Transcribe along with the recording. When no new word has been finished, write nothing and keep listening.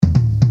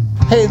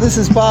Hey, this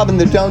is Bob in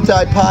the Don't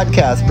Die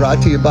podcast,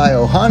 brought to you by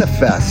Ohana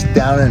Fest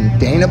down in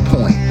Dana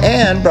Point,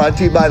 and brought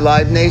to you by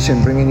Live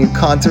Nation, bringing you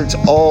concerts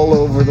all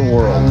over the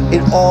world.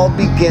 It all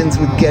begins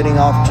with getting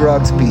off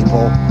drugs,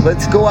 people.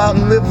 Let's go out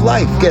and live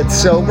life. Get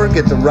sober,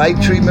 get the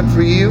right treatment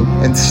for you,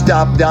 and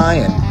stop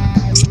dying.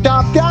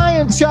 Stop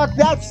dying, Chuck.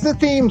 That's the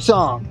theme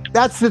song.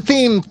 That's the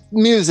theme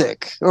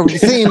music, or the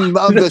theme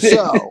of the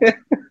show.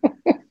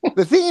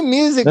 The theme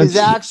music is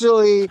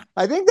actually,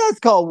 I think that's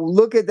called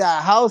Look at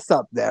That House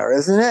Up There,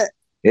 isn't it?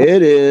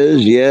 It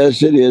is.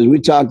 Yes, it is. We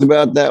talked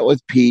about that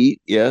with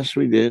Pete. Yes,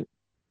 we did.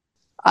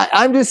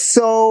 I'm just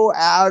so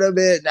out of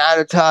it and out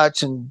of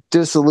touch and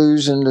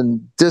disillusioned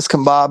and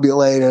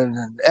discombobulated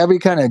and every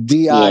kind of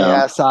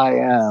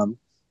DISIM.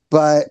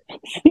 But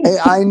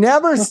I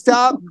never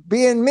stop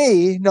being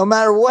me, no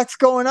matter what's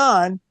going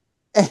on.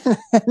 And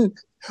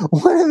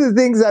one of the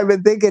things I've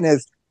been thinking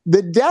is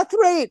the death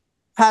rate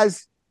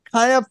has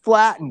kind of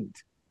flattened.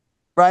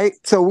 Right.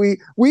 So we've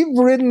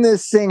ridden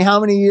this thing how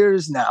many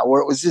years now where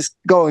it was just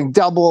going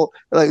double,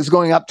 like it was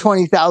going up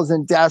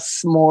 20,000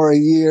 deaths more a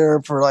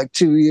year for like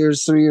 2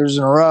 years, 3 years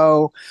in a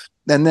row.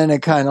 And then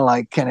it kind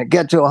of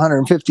get to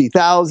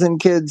 150,000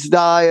 kids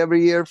die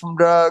every year from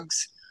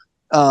drugs.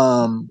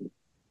 I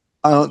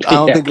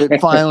don't think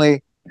it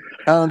finally,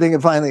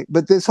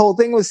 but this whole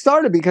thing was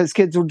started because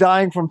kids were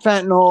dying from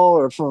fentanyl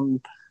or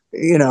from,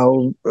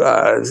 ignorance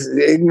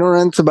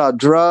about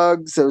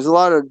drugs. There was a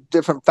lot of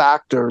different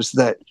factors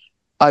that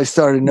I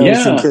started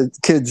noticing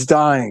kids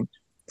dying.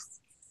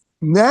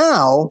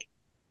 Now,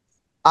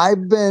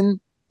 I've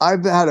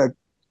had a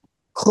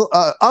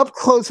up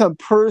close and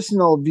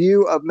personal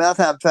view of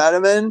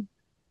methamphetamine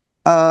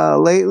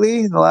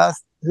lately, the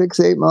last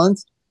 6-8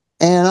 months,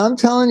 and I'm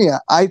telling you,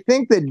 I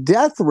think the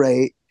death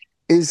rate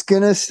is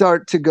going to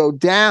start to go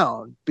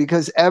down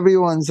because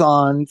everyone's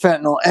on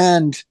fentanyl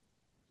and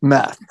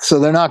meth, so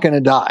they're not going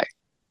to die.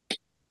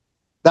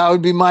 That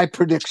would be my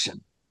prediction.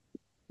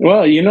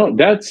 Well,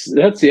 that's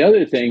the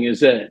other thing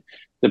is that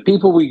the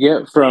people we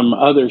get from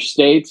other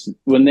states,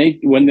 when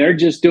they're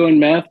just doing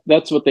meth,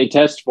 that's what they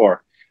test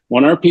for.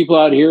 When our people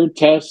out here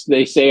test,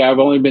 they say, I've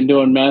only been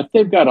doing meth.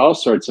 They've got all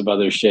sorts of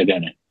other shit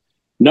in it.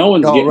 No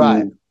one's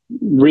getting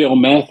real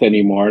meth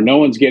anymore. No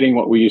one's getting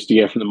what we used to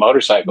get from the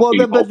motorcycle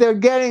people. But they're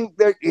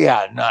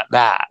not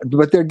that.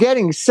 But they're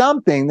getting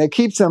something that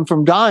keeps them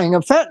from dying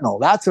of fentanyl.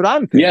 That's what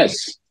I'm thinking.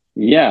 Yes.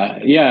 Yeah.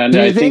 And Do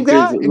you I think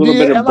there's a little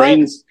bit of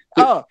brains.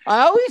 I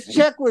always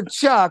check with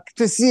Chuck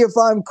to see if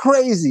I'm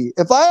crazy.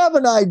 If I have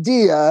an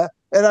idea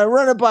and I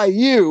run it by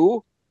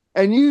you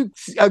and you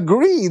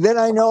agree, then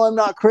I know I'm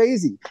not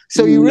crazy.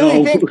 So you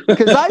really think,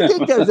 because I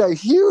think there's a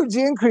huge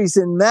increase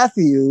in meth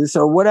use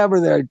or whatever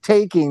they're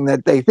taking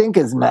that they think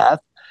is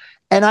meth.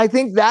 And I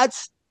think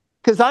that's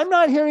because I'm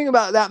not hearing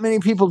about that many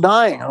people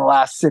dying in the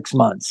last 6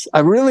 months. I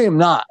really am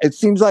not. It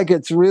seems like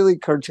it's really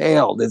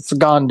curtailed. It's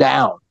gone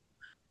down.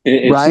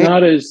 It's right?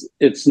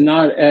 It's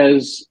not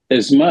as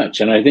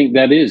much, and I think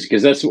that is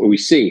because that's what we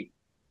see.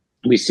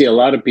 We see a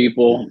lot of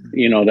people.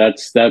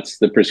 That's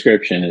the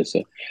prescription.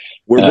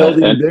 We're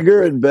building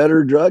bigger and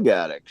better drug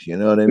addicts. You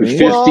know what I mean?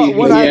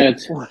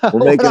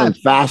 We're making them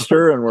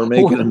faster, and we're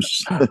making them.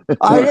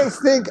 I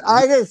just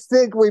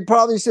think we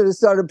probably should have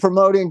started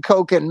promoting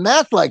coke and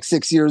meth like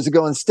 6 years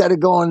ago instead of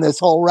going this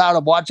whole route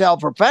of watch out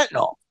for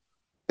fentanyl.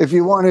 If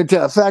you wanted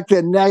to affect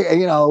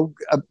a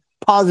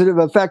positive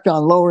effect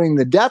on lowering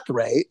the death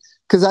rate,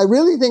 because I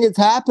really think it's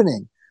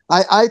happening.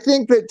 I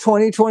think that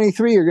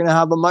 2023 you're going to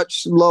have a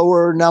much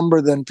lower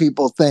number than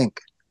people think.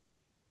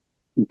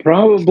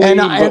 Probably,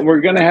 but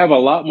we're going to have a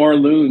lot more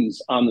loons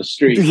on the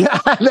street. Yeah,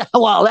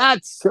 well,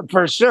 that's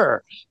for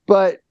sure.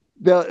 But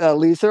at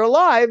least they're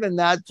alive, and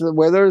that's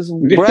where there's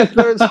breath,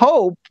 there's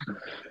hope.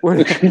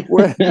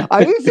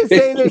 I used to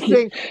say this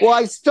thing. Well,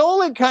 I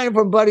stole it kind of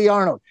from Buddy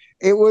Arnold.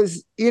 It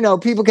was,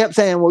 people kept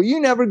saying, well, you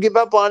never give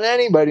up on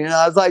anybody. And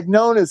I was like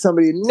known as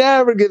somebody who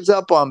never gives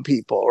up on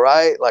people,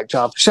 right? Like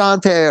John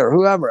Frusciante or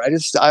whoever.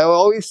 I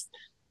always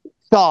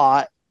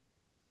thought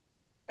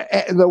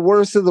the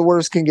worst of the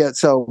worst can get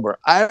sober.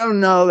 I don't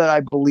know that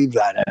I believe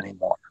that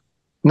anymore.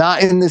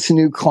 Not in this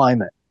new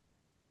climate.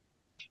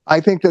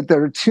 I think that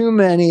there are too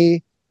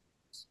many.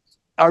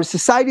 Our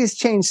society has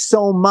changed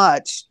so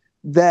much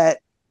that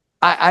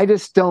I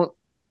just don't.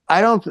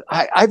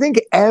 I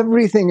think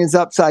everything is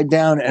upside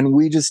down and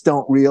we just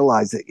don't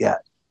realize it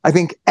yet. I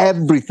think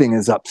everything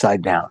is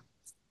upside down.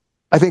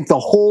 I think the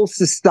whole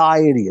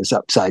society is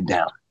upside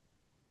down.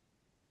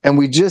 And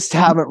we just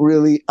haven't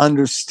really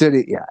understood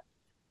it yet.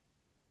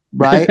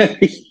 Right?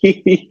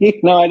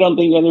 No, I don't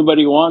think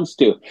anybody wants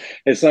to.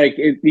 It's like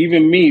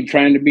even me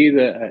trying to be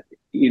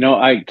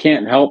I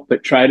can't help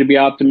but try to be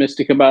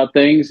optimistic about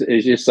things.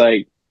 It's just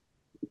like,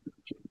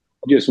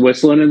 just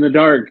whistling in the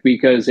dark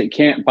because it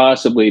can't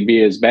possibly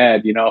be as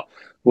bad.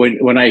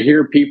 When I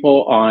hear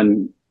people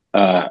on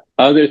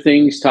other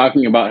things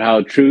talking about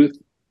how truth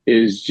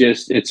is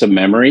it's a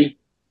memory,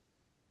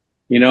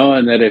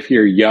 and that if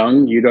you're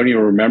young, you don't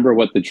even remember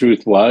what the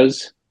truth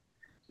was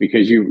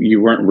because you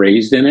weren't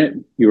raised in it.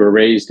 You were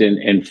raised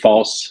in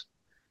false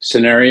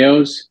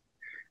scenarios.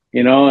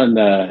 and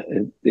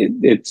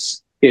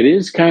it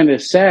is kind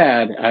of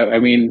sad. I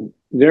mean,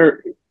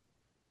 it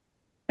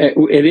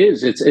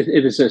is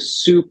a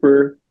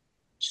super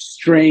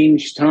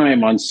strange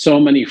time on so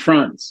many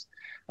fronts.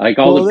 Like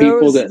all the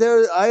people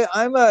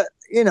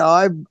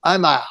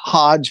I'm a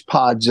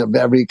hodgepodge of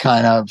every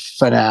kind of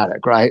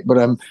fanatic, right? But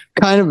I'm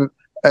kind of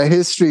a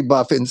history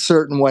buff in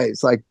certain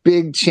ways, like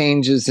big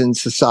changes in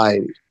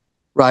society,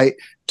 right?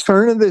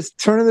 Turn of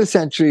the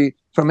century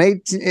from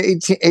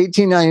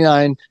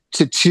 1899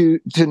 to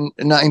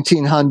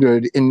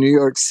 1900 in New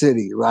York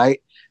City,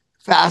 right?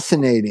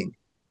 Fascinating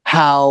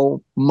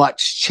how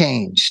much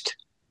changed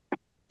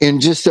in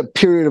just a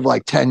period of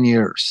like 10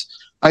 years.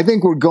 I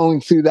think we're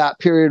going through that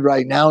period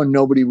right now and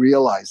nobody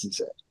realizes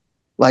it.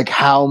 Like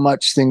how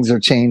much things are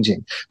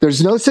changing.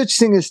 There's no such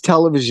thing as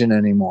television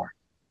anymore.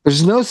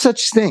 There's no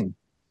such thing.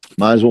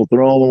 Might as well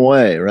throw them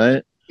away,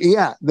 right?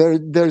 Yeah,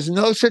 there's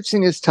no such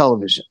thing as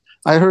television.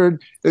 I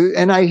heard,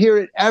 and I hear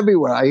it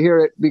everywhere. I hear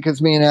it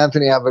because me and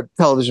Anthony have a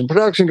television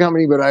production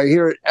company, but I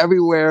hear it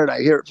everywhere, and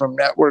I hear it from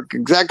network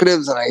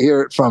executives, and I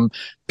hear it from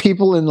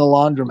people in the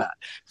laundromat.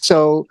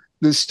 So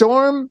the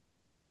storm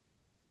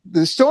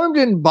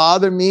didn't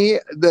bother me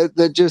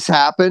that just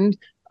happened.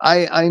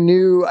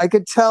 I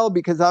could tell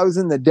because I was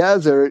in the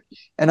desert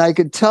and I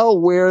could tell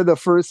where the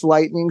first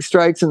lightning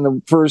strikes and the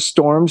first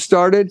storm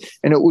started.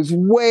 And it was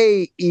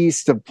way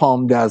east of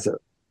Palm Desert,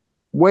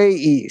 way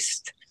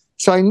east.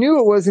 So I knew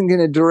it wasn't going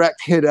to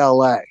direct hit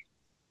LA.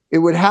 It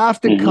would have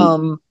to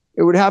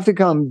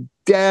come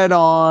dead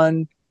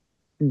on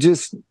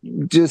just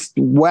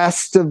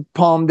west of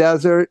Palm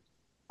Desert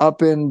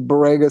up in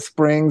Borrega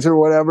Springs or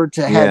whatever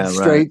to head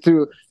straight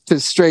through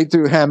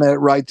Hemet,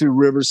 right through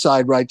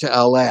Riverside, right to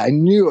LA. I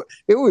knew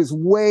it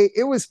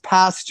was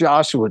past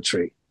Joshua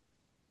Tree,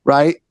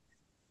 right?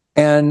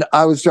 And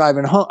I was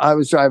driving home. I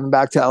was driving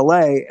back to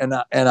LA, and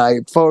I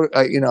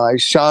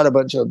shot a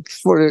bunch of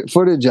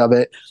footage of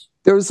it.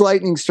 There was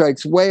lightning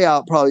strikes way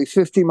out, probably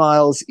 50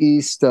 miles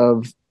east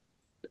of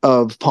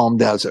Palm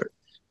Desert.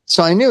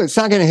 So I knew it's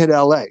not going to hit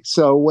LA.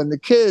 So when the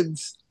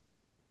kids,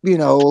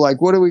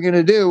 like, what are we going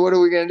to do? What are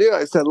we going to do?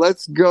 I said,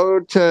 let's go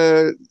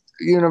to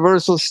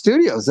Universal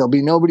Studios. There'll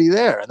be nobody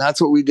there. And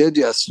that's what we did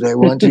yesterday.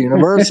 We went to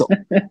Universal.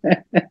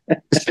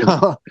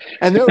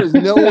 And there was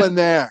no one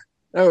there.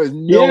 There was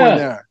no one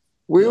there.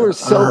 We were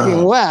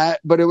soaking wet,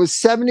 but it was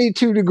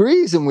 72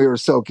 degrees and we were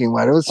soaking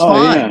wet. It was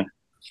fine. Yeah.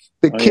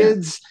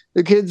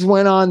 The kids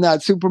went on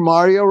that Super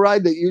Mario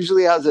ride that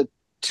usually has a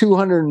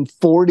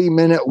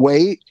 240-minute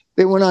wait.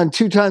 They went on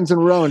 2 times in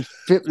a row and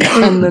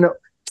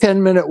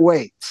 10-minute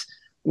waits.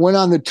 Went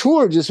on the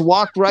tour, just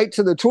walked right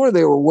to the tour.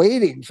 They were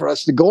waiting for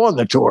us to go on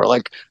the tour.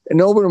 Like,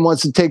 nobody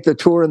wants to take the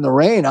tour in the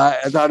rain. I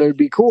thought it'd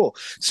be cool.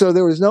 So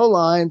there was no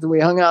lines, and we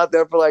hung out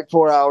there for like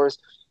 4 hours.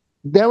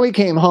 Then we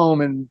came home,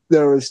 and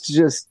there was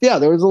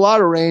there was a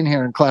lot of rain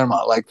here in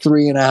Claremont, like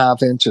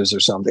 3.5 inches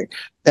or something.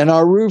 And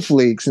our roof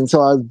leaks, and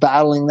so I was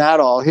battling that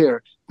all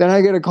here. Then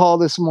I get a call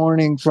this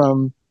morning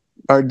from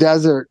our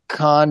desert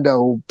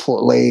condo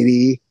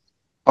lady.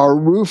 Our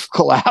roof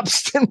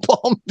collapsed in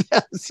Palm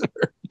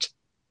Desert.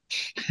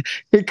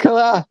 It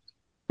collapsed.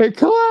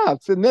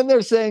 And then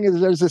they're saying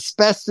there's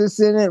asbestos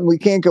in it and we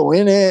can't go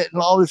in it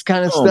and all this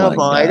kind of stuff. I'm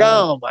like,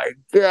 oh my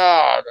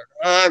God.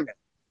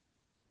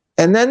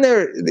 And then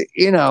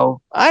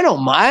I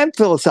don't mind, I'm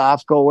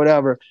philosophical,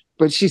 whatever.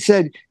 But she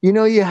said,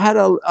 you had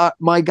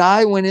my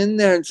guy went in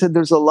there and said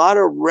there's a lot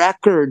of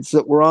records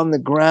that were on the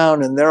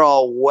ground and they're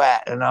all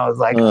wet. And I was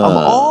like, of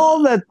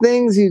all the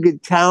things you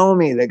could tell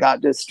me that got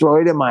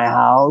destroyed in my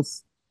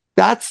house,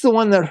 that's the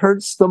one that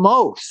hurts the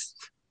most.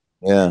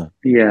 Yeah.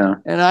 Yeah.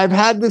 And I've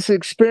had this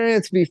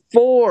experience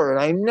before, and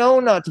I know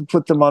not to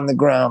put them on the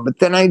ground, but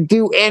then I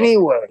do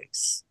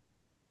anyways.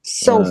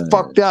 So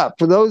fucked up.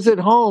 For those at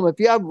home, if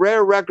you have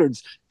rare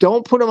records,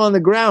 don't put them on the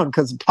ground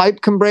because a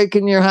pipe can break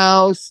in your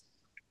house.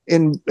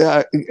 And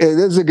this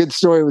is a good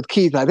story with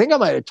Keith. I think I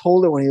might have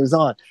told it when he was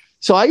on.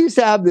 So I used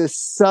to have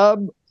this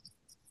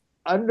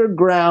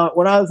underground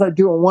when I was like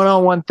doing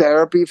one-on-one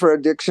therapy for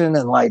addiction,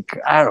 and like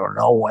I don't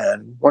know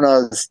when I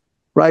was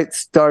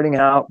starting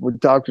out with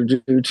Dr.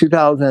 Drew,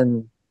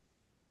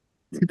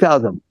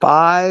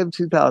 2005,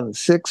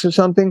 2006 or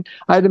something.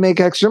 I had to make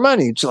extra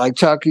money, like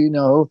Chuck,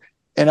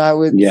 and I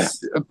would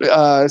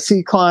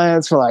see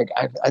clients for like,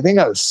 I think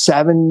I was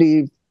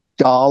 $70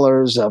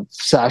 a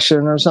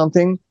session or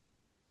something.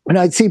 And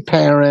I'd see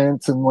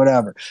parents and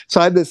whatever. So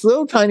I had this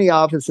little tiny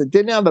office that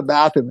didn't have a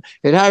bathroom.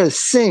 It had a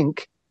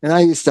sink, and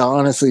I used to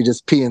honestly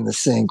just pee in the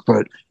sink,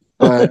 but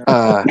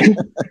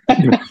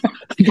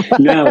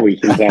now we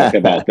can talk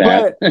about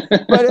that.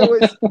 but it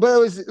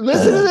was.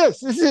 Listen to this.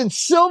 This is in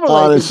Silver Lake.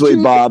 Honestly,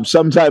 Bob,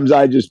 sometimes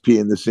I just pee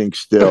in the sink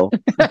still.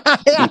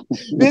 Yeah,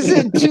 this is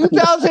in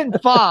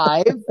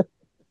 2005.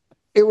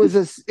 It was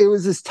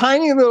this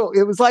tiny little.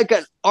 It was like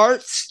an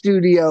art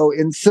studio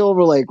in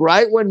Silver Lake,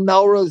 right when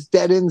Melrose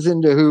dead ends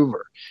into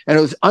Hoover, and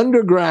it was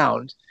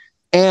underground,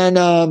 and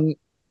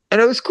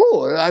it was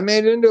cool. I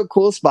made it into a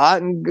cool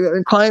spot,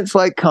 and clients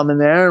like coming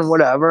there and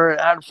whatever. And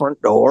I had a front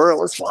door. It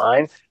was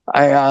fine.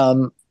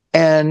 And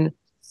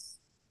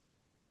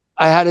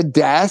I had a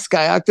desk.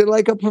 I acted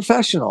like a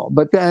professional.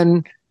 But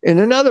then in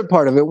another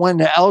part of it, went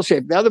into L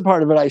shape. The other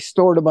part of it, I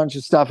stored a bunch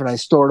of stuff and I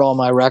stored all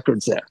my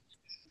records there.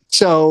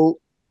 So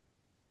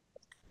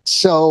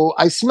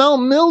I smell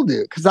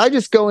mildew because I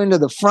just go into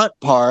the front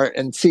part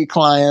and see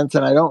clients,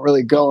 and I don't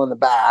really go in the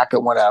back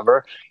and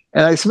whatever.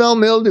 And I smell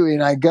mildewy,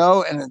 and I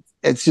go, and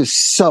it's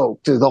just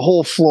soaked. The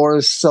whole floor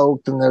is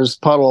soaked, and there's a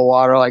puddle of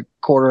water like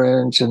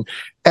 1/4 inch, and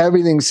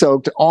everything's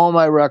soaked. All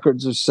my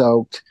records are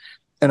soaked.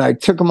 And I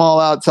took them all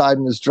outside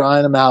and was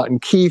drying them out.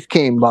 And Keith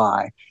came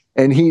by,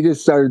 and he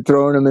just started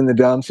throwing them in the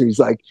dumpster. He's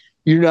like,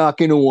 "You're not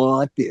going to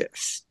want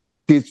this.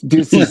 This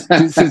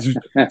is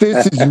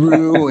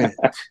ruined.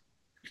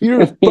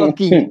 You're a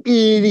fucking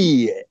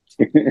idiot."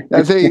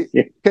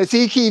 Because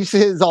he keeps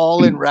his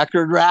all in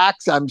record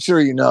racks. I'm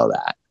sure you know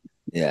that.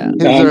 Yeah.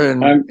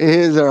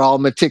 His are all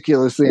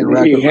meticulously in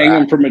record racks. You hang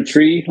them from a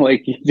tree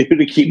like you do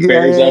to keep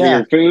bears out of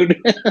your food.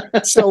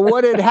 So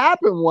what had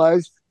happened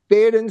was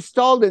they had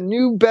installed a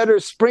new, better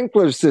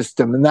sprinkler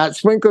system. And that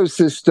sprinkler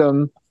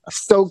system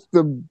soaked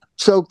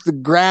the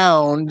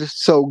ground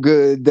so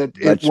good that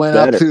it went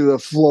up to the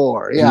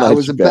floor. Yeah, it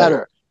was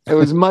better. It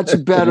was much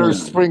better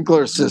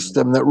sprinkler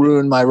system that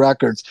ruined my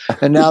records.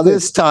 And now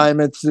this time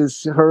it's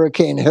this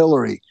Hurricane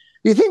Hillary.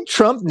 You think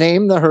Trump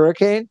named the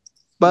hurricane?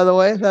 By the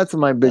way, that's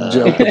my big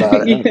joke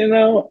about it. You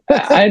know,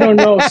 I don't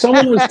know.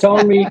 Someone was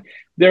telling me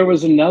there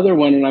was another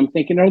one, and I'm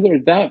thinking, are there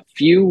that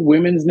few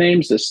women's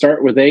names that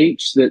start with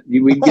H that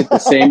we get the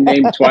same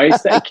name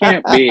twice? That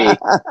can't be.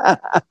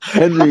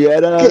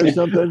 Henrietta or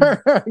something?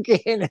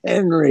 Hurricane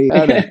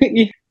Henrietta.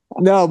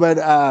 No, but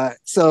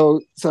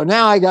so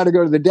now I got to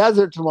go to the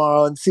desert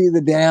tomorrow and see the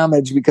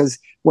damage, because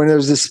when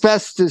there's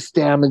asbestos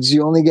damage,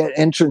 you only get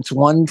entrance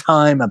one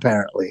time,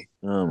 apparently.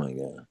 Oh, my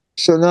God.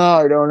 So now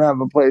I don't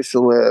have a place to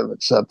live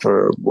except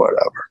for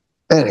whatever.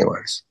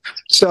 Anyways,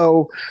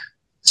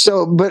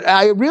 but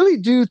I really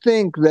do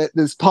think that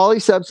this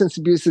polysubstance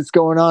abuse that's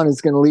going on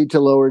is going to lead to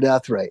lower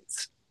death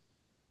rates.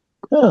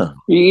 Huh.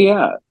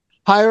 Yeah.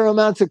 Higher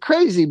amounts of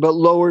crazy, but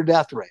lower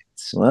death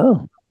rates.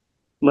 Wow.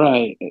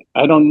 Right.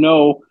 I don't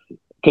know,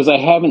 because I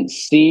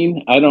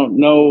don't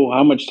know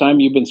how much time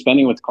you've been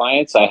spending with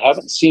clients. I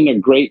haven't seen a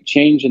great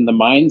change in the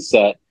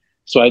mindset.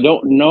 So I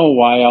don't know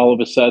why all of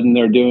a sudden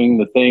they're doing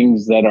the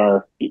things that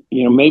are,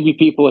 maybe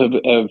people have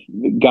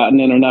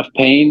gotten in enough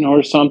pain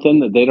or something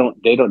that they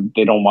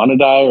don't want to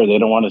die, or they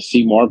don't want to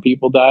see more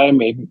people die.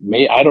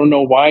 Maybe I don't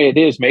know why it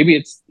is. Maybe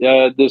it's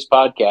this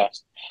podcast.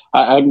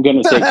 I'm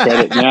going to take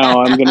credit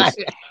now. I'm going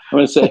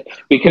to say,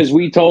 because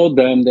we told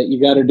them that you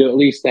got to do at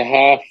least a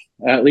half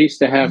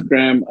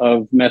gram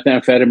of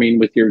methamphetamine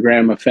with your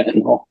gram of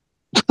fentanyl.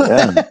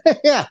 Yeah.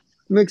 Yeah.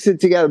 Mix it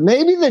together.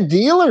 Maybe the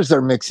dealers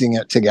are mixing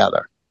it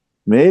together.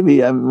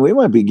 Maybe we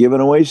might be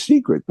giving away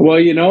secrets. Well,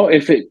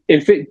 if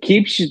it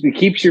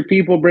keeps your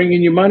people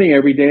bringing you money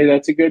every day,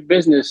 that's a good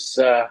business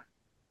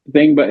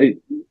thing. But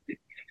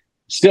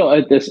still,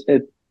 at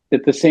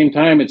the same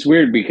time, it's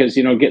weird because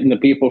getting the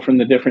people from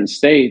the different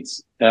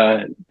states,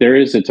 there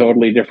is a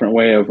totally different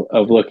way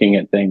of looking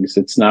at things.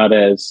 It's not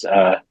as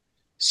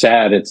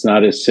sad. It's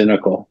not as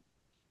cynical.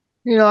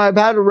 I've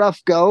had a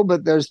rough go,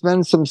 but there's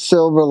been some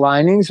silver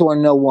linings. Want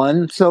to know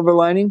one silver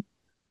lining?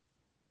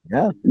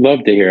 Yeah.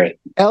 Love to hear it.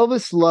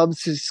 Elvis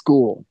loves his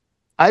school.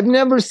 I've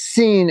never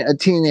seen a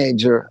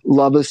teenager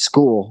love a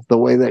school the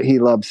way that he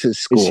loves his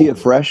school. Is he a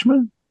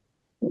freshman?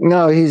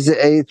 No, he's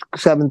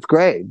 7th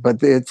grade, but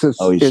he's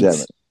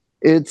 7th.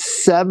 It's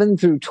 7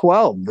 through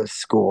 12, this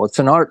school. It's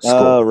an art school.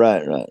 Oh,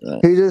 right.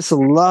 He just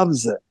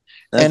loves it.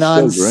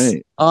 That's so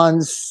great. On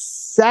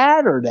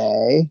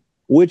Saturday.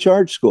 Which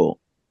art school?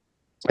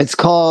 It's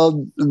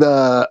called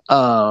the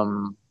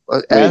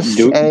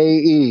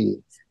SAE.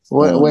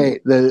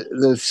 Wait,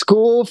 the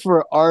School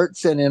for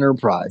Arts and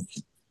Enterprise.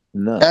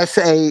 No.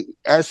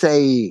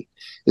 SAE.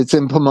 It's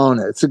in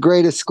Pomona. It's the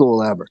greatest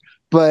school ever.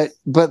 But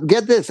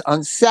get this,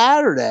 on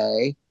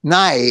Saturday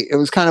night, it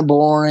was kind of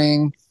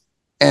boring.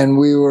 And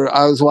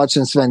I was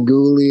watching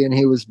Svengoolie, and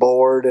he was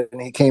bored,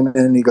 and he came in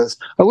and he goes,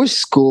 "I wish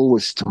school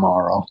was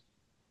tomorrow."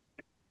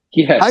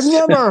 Yes. I've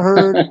never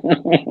heard.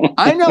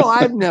 I know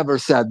I've never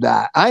said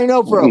that. I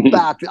know for a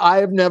fact I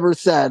have never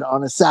said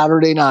on a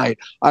Saturday night,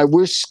 "I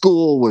wish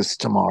school was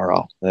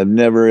tomorrow." I've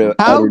never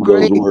uttered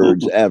those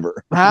words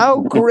ever.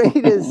 How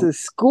great is the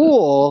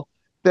school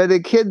that a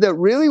kid that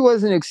really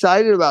wasn't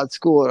excited about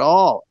school at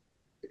all,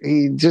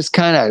 he just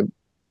kind of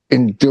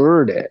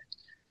endured it,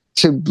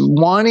 to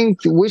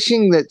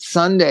wishing that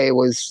Sunday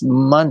was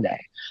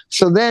Monday.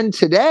 So then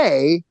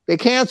today they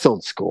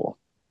canceled school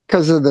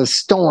because of the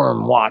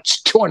Storm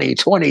Watch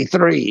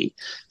 2023.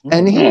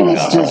 And he was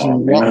just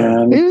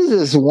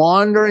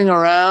wandering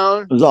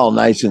around. It was all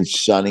nice and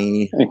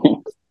sunny.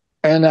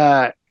 And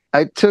I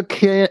took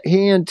he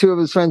and two of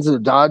his friends to the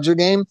Dodger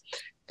game.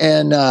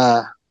 And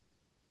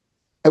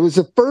it was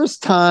the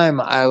first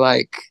time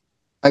I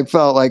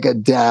felt like a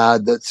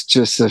dad that's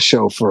just a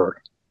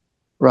chauffeur.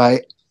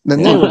 Right.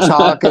 Then they were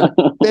talking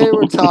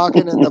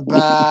in the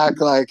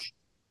back, like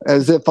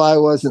as if I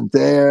wasn't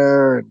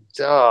there. And,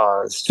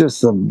 it's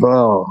just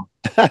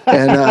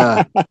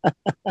And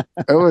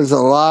it was a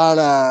lot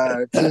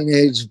of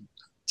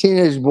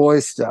teenage boy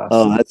stuff.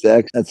 Oh,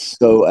 that's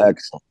so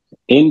excellent.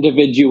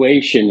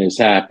 Individuation is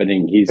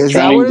happening. He's Is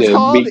trying that what it's to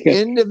called?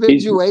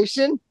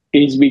 Individuation?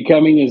 He's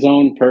becoming his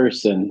own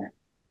person.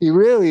 He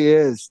really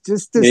is.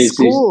 Just the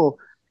school.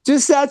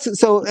 Just that's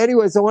so.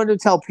 Anyways, I wanted to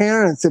tell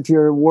parents, if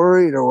you're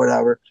worried or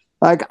whatever.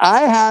 Like,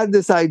 I had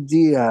this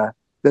idea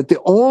that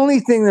the only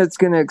thing that's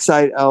going to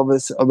excite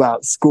Elvis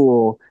about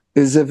school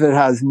is if it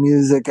has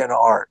music and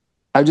art.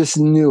 I just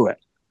knew it.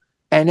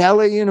 And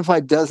LA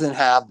Unified doesn't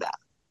have that.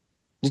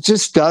 It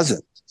just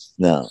doesn't.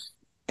 No.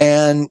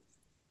 And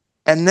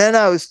then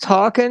I was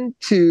talking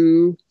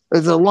to,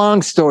 it's a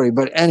long story,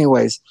 but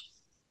anyways,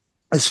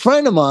 this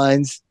friend of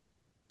mine's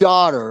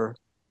daughter,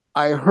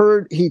 I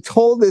heard he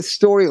told this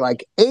story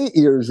like 8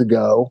 years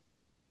ago.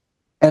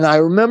 And I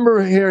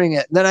remember hearing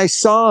it. Then I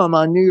saw him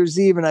on New Year's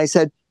Eve and I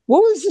said,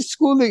 what was the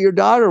school that your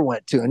daughter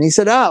went to? And he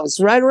said, oh, it's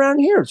right around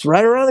here. It's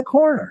right around the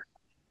corner.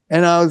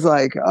 And I was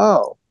like,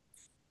 oh.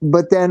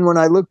 But then when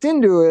I looked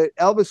into it,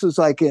 Elvis was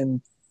like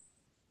in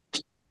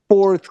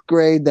 4th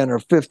grade then, or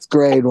 5th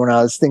grade, when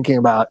I was thinking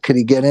about could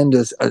he get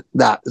into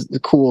that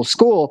cool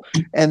school.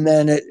 And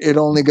then it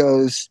only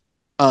goes,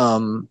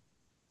 and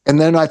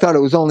then I thought it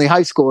was only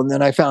high school. And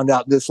then I found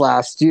out this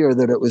last year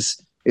that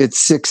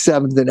it's 6th,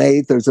 7th, and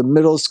 8th. There's a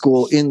middle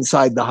school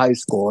inside the high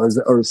school,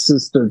 or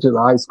sister to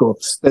the high school,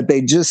 that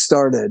they just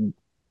started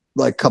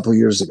like a couple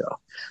years ago.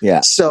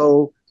 Yeah.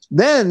 So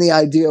then the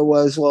idea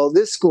was, well,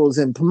 this school's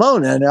in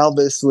Pomona, and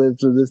Elvis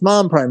lives with his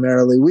mom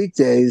primarily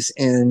weekdays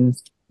in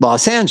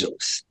Los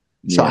Angeles.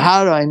 So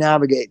how do I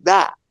navigate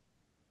that?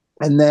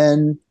 And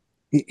then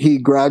he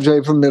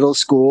graduated from middle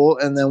school,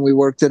 and then we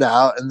worked it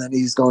out, and then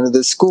he's going to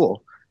this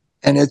school.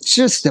 And it's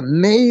just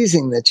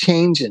amazing the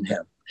change in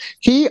him.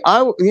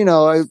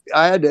 I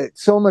had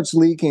so much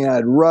leaking. I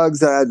had rugs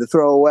that I had to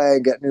throw away,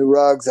 get new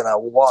rugs, and I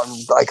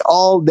like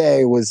all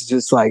day was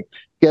just like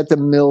get the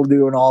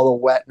mildew and all the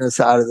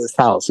wetness out of this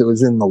house. It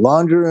was in the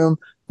laundry room,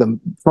 the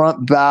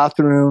front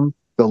bathroom,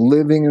 the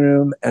living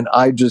room, and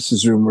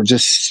Idris's room were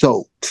just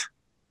soaked.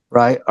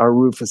 Right, our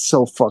roof is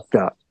so fucked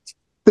up.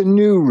 The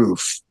new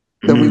roof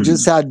that we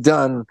just had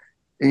done,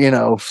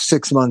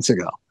 6 months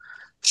ago.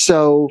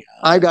 So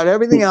I got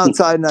everything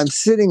outside, and I'm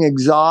sitting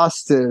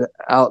exhausted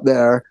out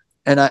there.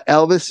 And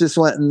Elvis just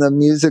went in the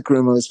music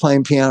room and was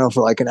playing piano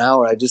for like an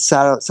hour. I just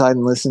sat outside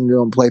and listened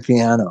to him play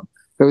piano.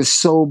 It was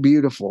so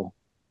beautiful.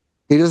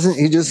 He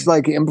just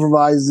like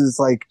improvises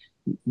like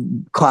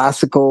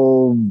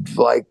classical,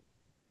 like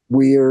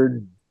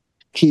weird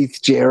Keith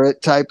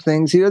Jarrett type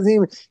things. He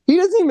doesn't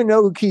even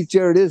know who Keith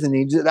Jarrett is.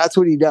 And that's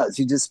what he does.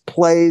 He just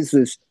plays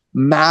this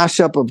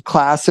mashup of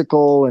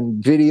classical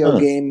and video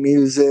game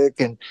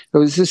music, and it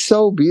was just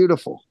so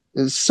beautiful.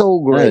 It was so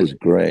great. That was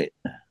great.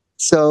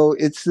 So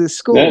it's the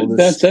school.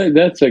 That's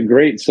a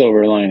great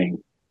silver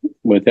lining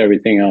with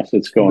everything else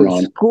that's going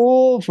on.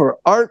 School for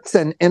Arts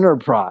and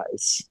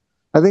Enterprise.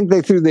 I think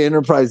they threw the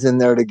enterprise in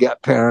there to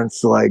get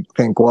parents to like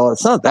think, well,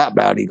 it's not that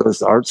bad. He goes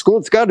to art school.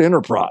 It's got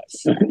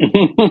enterprise.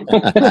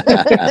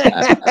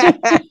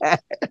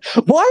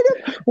 Why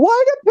do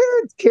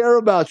parents care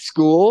about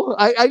school?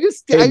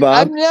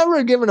 I've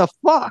never given a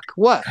fuck.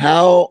 What?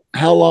 How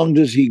long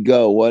does he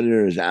go? What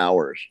are his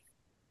hours?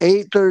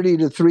 8:30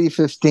 to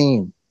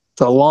 3:15.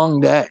 It's a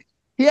long day.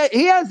 He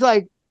has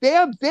like they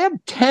have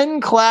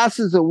 10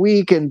 classes a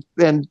week, and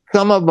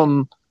some of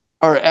them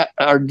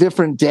are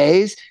different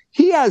days.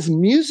 He has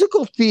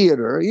musical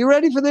theater. Are you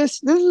ready for this?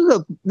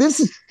 This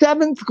is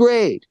 7th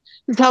grade.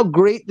 This is how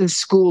great this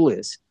school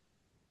is.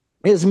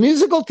 He has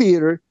musical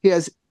theater. He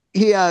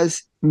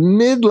has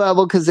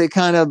mid-level, because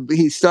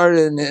he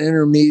started in the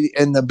intermediate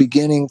in the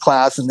beginning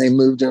class, and they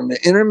moved him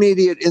to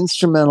intermediate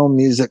instrumental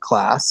music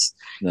class.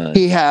 Nice.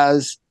 He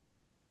has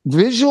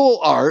visual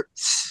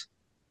arts.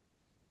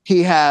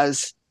 He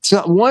has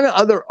one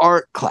other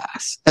art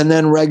class, and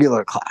then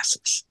regular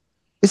classes.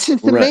 It's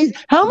just amazing.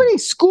 Right. How many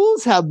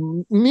schools have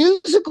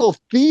musical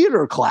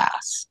theater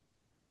class?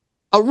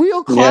 A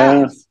real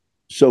class. Yeah.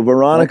 So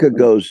Veronica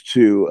goes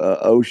to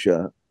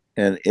OSHA,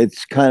 and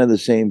it's kind of the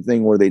same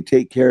thing where they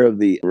take care of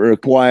the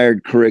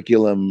required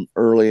curriculum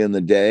early in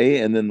the day,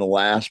 and then the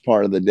last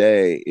part of the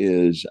day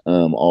is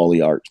all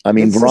the arts. I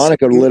mean,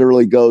 Veronica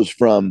literally goes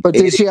from... But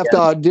did she have to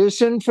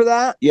audition for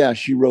that? Yeah,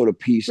 she wrote a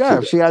piece.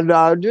 Yeah, she had to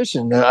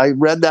audition. I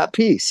read that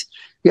piece.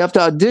 You have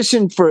to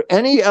audition for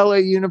any LA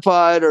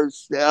Unified or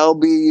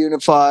LB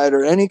Unified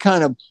or any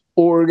kind of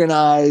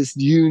organized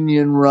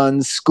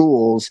union-run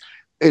schools.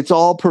 It's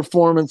all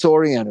performance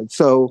oriented.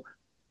 So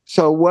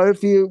what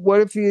if you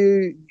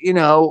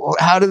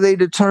how do they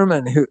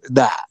determine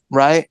that,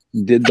 right?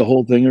 Did the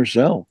whole thing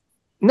herself.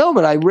 No,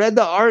 but I read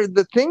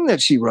the thing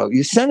that she wrote.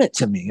 You sent it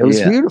to me. It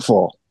was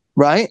beautiful,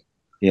 right?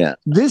 Yeah.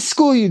 This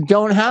school, you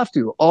don't have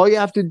to. All you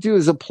have to do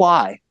is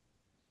apply.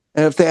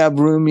 And if they have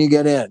room, you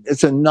get in.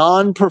 It's a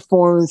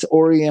non-performance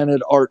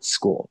oriented art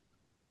school.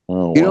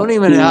 Oh, you don't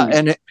even have,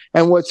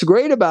 and what's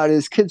great about it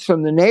is kids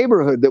from the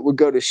neighborhood that would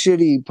go to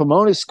shitty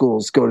Pomona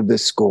schools go to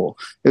this school.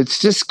 It's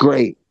just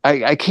great.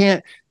 I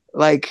can't,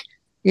 like,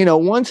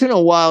 once in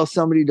a while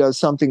somebody does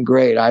something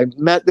great. I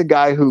met the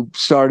guy who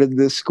started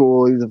this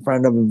school. He's a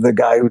friend of the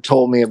guy who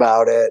told me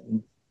about it.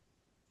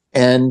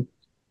 And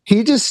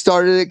he just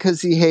started it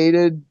because he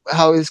hated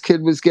how his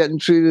kid was getting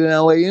treated in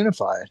LA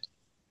Unified.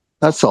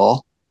 That's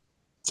all.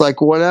 It's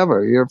like,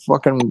 whatever, you're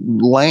fucking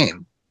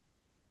lame.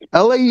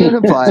 LA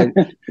Unified,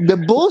 the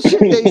bullshit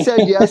they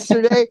said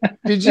yesterday.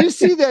 Did you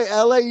see the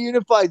LA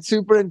Unified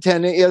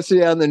superintendent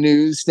yesterday on the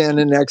news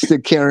standing next to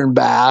Karen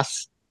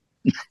Bass?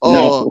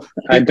 No,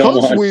 I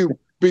don't.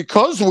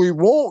 Because we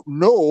won't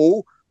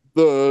know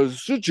the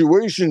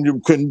situation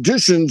and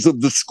conditions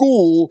of the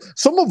school.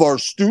 Some of our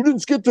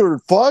students get there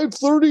at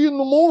 5:30 in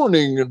the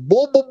morning and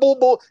blah, blah, blah,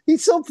 blah.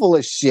 He's so full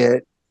of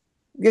shit.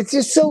 It's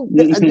just so,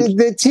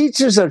 the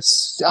teachers are,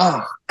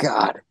 oh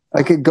God,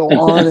 I could go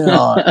on and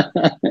on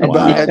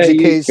about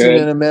education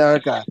in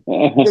America.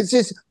 It's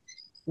just,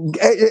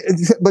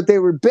 but they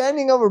were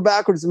bending over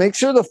backwards to make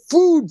sure the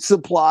food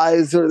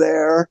supplies are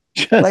there.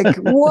 Like,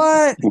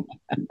 what?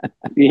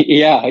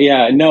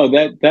 Yeah. No,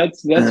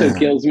 that's what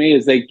kills me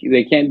is they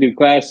can't do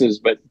classes,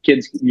 but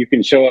kids, you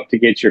can show up to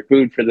get your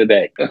food for the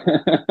day.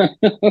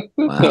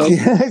 Wow.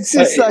 It's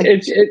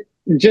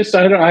just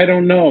like I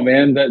don't know,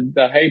 man.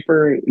 The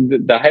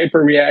hyper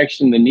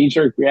reaction, the knee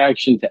jerk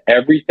reaction to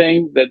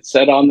everything that's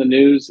said on the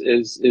news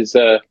is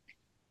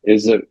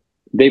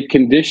they've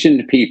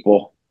conditioned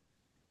people.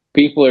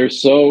 People are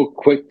so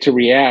quick to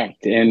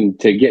react and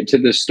to get to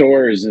the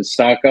stores and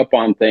stock up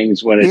on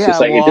things when it's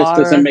just like, it just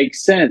doesn't make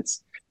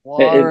sense.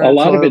 A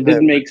lot of it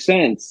didn't make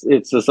sense.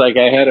 It's just like,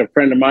 I had a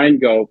friend of mine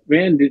go,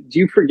 man, did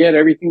you forget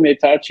everything they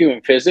taught you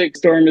in physics?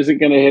 Storm isn't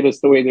going to hit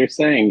us the way they're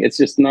saying. It's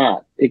just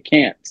not. It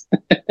can't.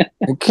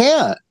 It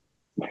can't.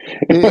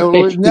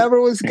 It never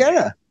was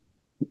gonna.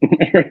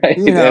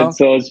 Right.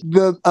 So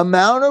the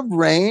amount of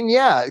rain,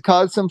 it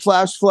caused some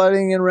flash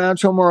flooding in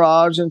Rancho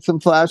Mirage and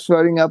some flash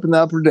flooding up in the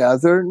upper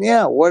desert.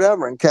 Yeah,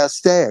 whatever, in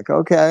Castaic.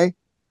 Okay.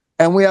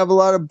 And we have a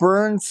lot of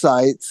burn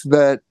sites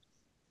that,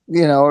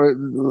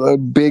 a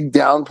big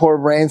downpour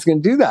of rain is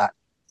going to do that.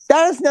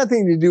 That has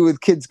nothing to do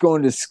with kids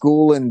going to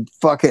school in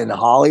fucking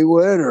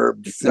Hollywood or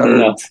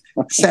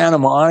Santa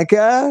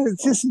Monica.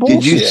 It's just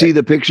bullshit. Did you see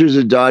the pictures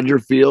of Dodger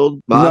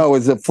Field, Bob? No,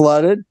 is it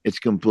flooded? It's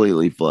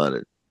completely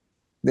flooded.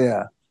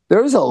 Yeah.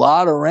 There was a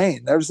lot of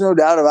rain. There's no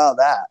doubt about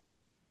that.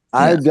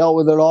 I dealt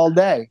with it all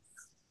day.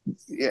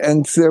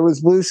 And there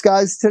was blue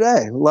skies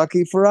today.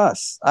 Lucky for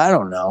us. I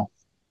don't know.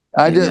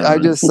 I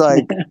just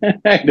like,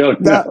 I don't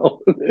know.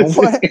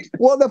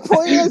 Well, the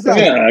point is,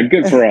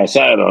 good for us.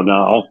 I don't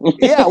know.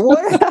 Yeah,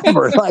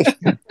 whatever. Like,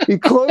 you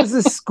closed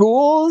the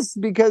schools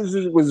because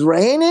it was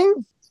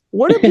raining.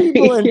 What do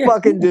people in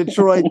fucking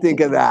Detroit think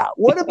of that?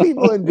 What do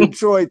people in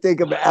Detroit think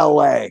of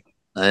LA?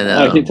 I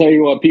know. I can tell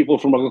you what people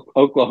from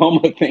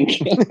Oklahoma think.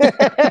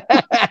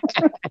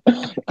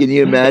 Can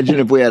you imagine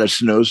if we had a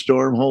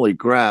snowstorm? Holy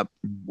crap!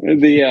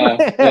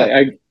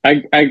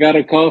 I got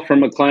a call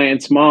from a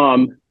client's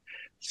mom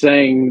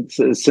saying,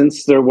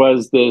 since there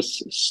was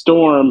this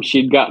storm,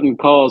 she'd gotten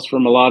calls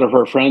from a lot of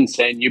her friends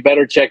saying, you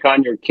better check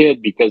on your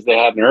kid because they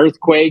had an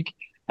earthquake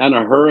and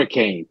a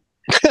hurricane.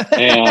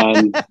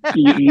 And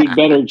you'd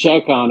better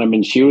check on him.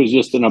 And she was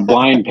just in a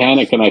blind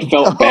panic. And I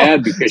felt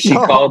bad because she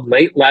called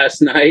late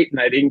last night and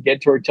I didn't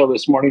get to her till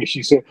this morning.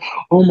 She said,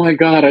 oh my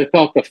God, I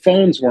thought the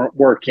phones weren't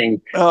working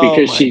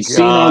because she'd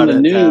seen on the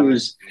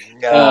news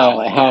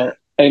how,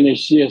 and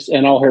it's just,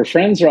 and all her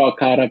friends are all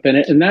caught up in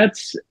it. And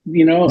that's,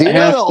 the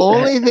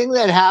only thing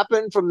that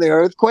happened from the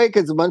earthquake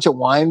is a bunch of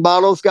wine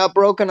bottles got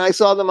broken. I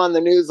saw them on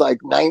the news like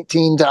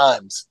 19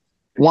 times.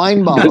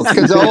 Wine bottles,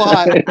 because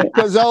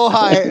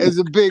Ojai is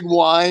a big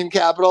wine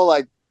capital.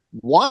 Like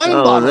wine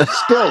bottles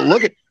still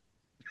look at.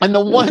 And the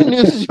one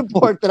news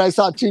report that I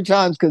saw 2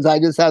 times because I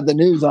just had the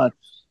news on,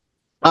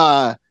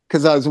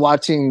 because I was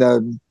watching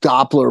the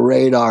Doppler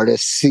radar to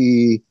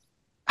see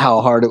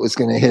how hard it was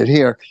going to hit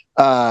here,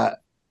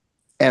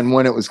 and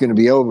when it was going to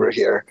be over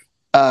here.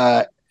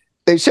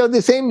 They showed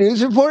the same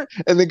news report,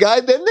 and they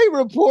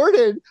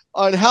reported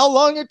on how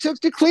long it took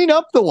to clean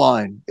up the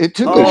wine. It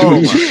took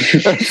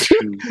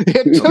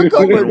it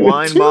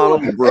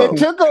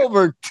took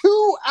over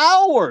 2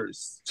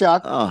 hours,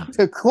 Chuck,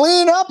 to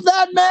clean up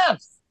that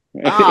mess.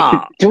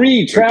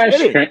 3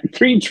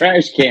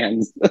 trash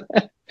cans,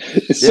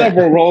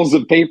 several rolls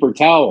of paper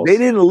towels. They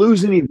didn't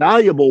lose any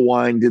valuable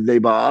wine, did they,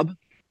 Bob?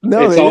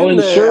 No, it's all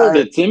insured.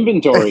 It's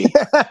inventory.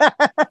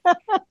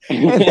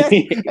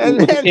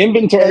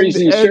 Inventory's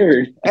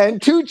insured.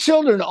 And 2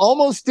 children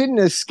almost didn't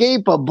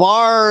escape a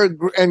bar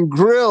and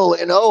grill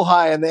in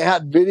Ojai, and they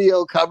had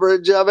video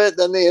coverage of it.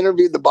 Then they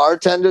interviewed the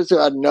bartenders who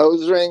had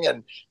nose ring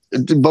and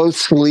both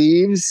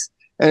sleeves,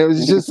 and it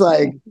was just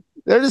like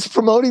they're just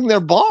promoting their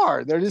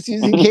bar. They're just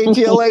using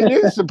KTLA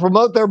News to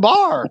promote their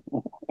bar.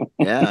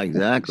 Yeah,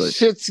 exactly.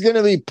 Shit's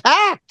gonna be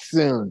packed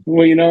soon.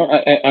 Well,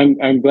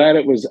 I'm glad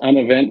it was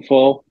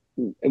uneventful,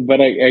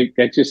 but I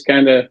just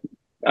kind of,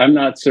 I'm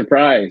not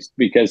surprised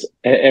because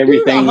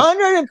everything. Dude,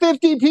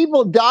 150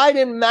 people died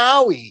in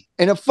Maui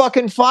in a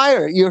fucking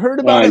fire. You heard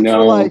about it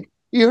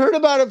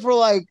for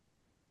like,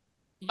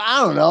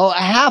 I don't know, a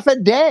half a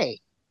day.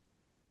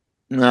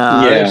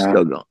 No, they're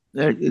still going.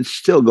 It's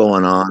still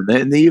going on.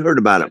 You heard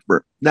about it.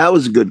 That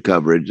was good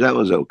coverage. That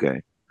was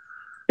okay.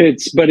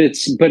 But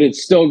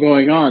it's still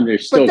going on.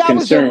 There's still But that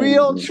concern. was a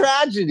real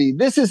tragedy.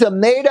 This is a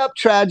made-up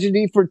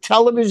tragedy for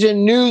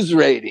television news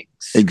ratings.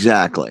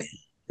 Exactly.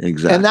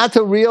 And that's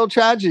a real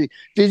tragedy.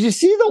 Did you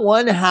see the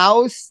one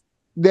house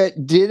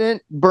that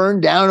didn't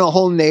burn down a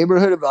whole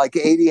neighborhood of like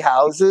 80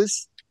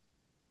 houses?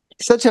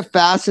 Such a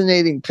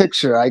fascinating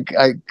picture. I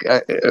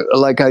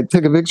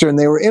took a picture and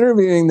they were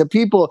interviewing the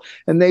people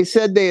and they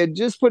said they had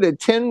just put a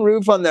tin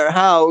roof on their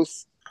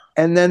house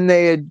and then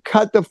they had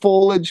cut the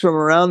foliage from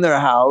around their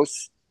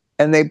house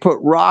and they put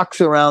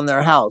rocks around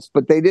their house,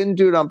 but they didn't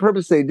do it on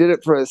purpose. They did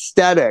it for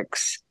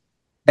aesthetics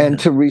and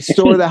to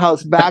restore the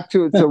house back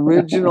to its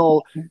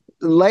original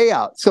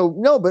layout. So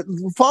no, but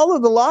follow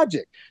the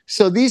logic.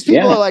 So these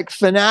people are like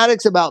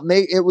fanatics about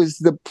it was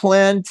the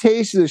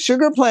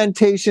sugar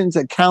plantation's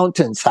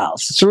accountant's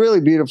house. It's a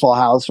really beautiful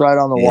house right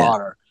on the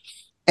water.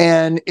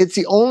 And it's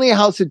the only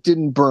house that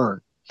didn't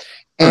burn.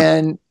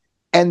 And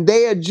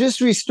they had just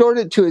restored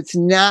it to its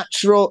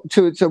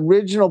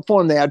original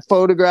form. They had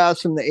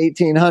photographs from the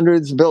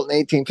 1800s, built in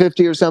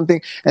 1850 or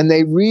something, and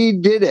they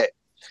redid it.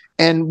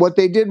 And what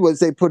they did was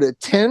they put a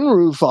tin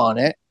roof on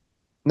it,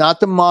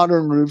 not the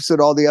modern roofs that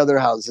all the other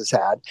houses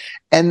had.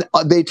 And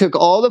they took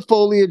all the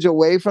foliage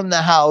away from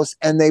the house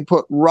and they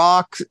put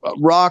rocks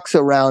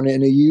around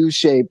in a U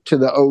shape to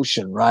the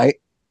ocean, right?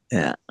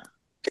 Yeah.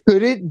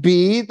 Could it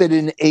be that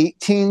in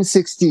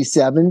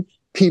 1867,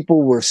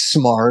 people were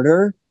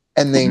smarter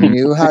and they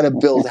knew how to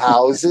build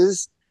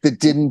houses that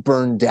didn't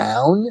burn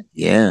down?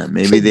 Yeah,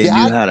 maybe they knew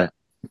how to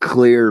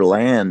clear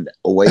land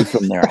away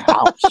from their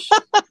house.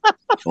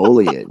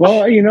 Foliage.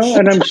 Well,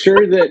 and I'm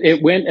sure that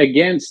it went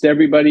against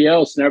everybody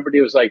else, and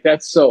everybody was like,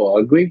 "That's so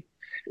ugly."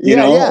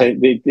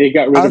 They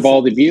got rid of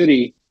all the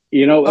beauty.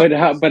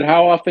 But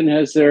how often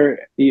has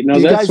there?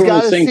 That's one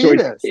of those things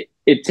where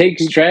it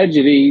takes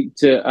tragedy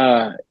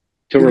to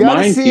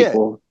remind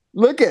people.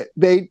 Look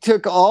they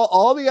took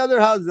all the other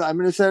houses. I'm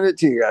going to send it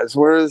to you guys.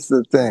 Where is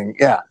the thing?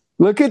 Yeah,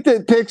 look at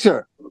the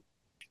picture.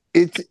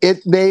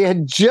 They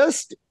had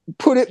just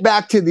put it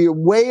back to the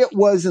way it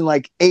was in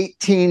like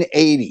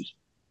 1880.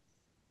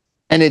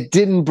 And it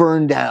didn't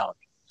burn down.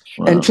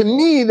 Wow. And to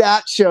me,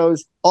 that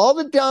shows all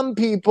the dumb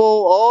people,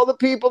 all the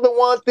people that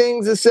want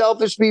things, the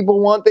selfish people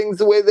want things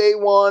the way they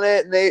want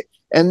it.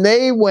 And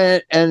they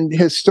went and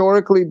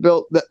historically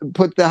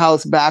put the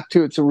house back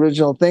to its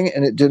original thing,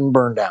 and it didn't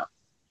burn down.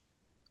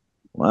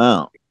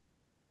 Wow.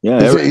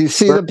 Yeah. You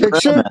see the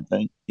picture?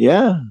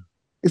 Yeah.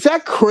 Is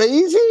that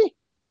crazy?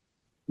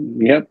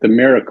 Yep. The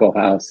miracle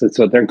house. That's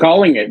what they're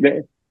calling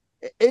it.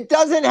 It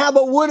doesn't have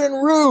a wooden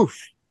roof.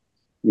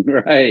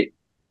 Right.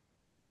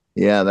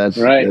 Yeah, that's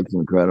right. That's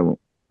incredible.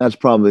 That's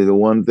probably the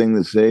one thing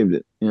that saved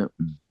it. Yeah.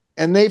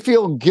 And they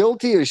feel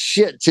guilty as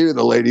shit too,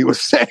 the lady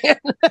was saying.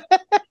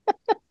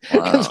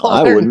 Because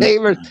all their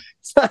neighbors'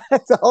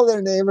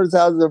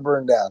 houses are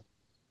burned down.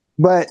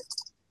 But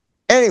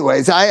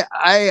anyways, I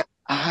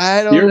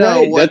don't You're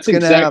know. Right. That's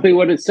exactly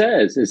what it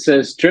says. It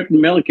says Trip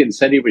Milliken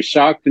said he was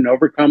shocked and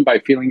overcome by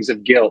feelings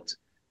of guilt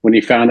when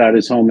he found out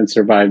his home had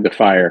survived the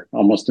fire,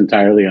 almost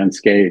entirely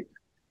unscathed.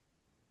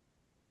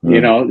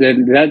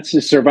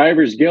 That's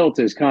survivor's guilt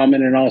is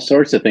common in all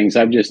sorts of things.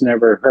 I've just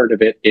never heard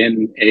of it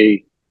in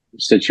a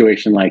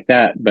situation like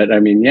that. But I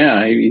mean,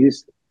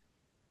 he's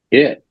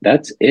it.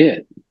 That's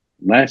it.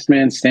 Last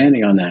man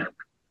standing on that.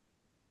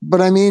 But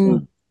I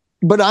mean,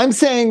 but I'm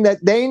saying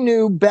that they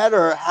knew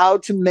better how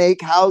to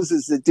make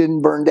houses that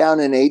didn't burn down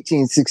in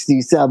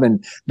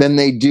 1867 than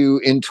they do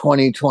in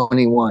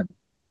 2021.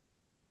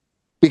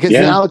 Because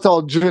now it's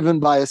all driven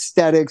by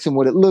aesthetics and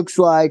what it looks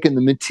like and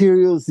the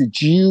materials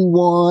that you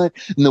want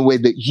and the way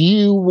that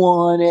you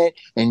want it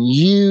and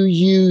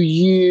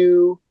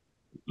you.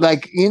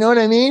 Like, you know what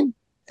I mean?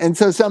 And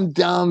so some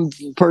dumb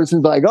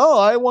person's like, oh,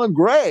 I want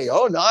gray.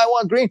 Oh, no, I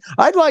want green.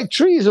 I'd like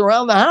trees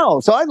around the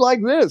house. I'd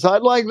like this.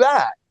 I'd like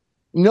that.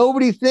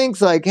 Nobody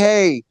thinks like,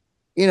 hey,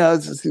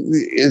 it's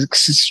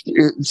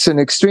an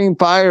extreme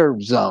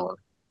fire zone,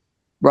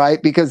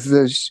 right? Because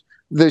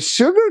the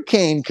sugar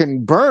cane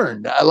can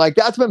burn. Like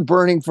that's been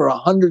burning for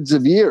hundreds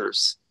of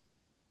years.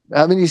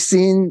 Haven't you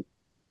seen,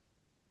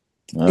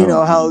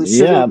 how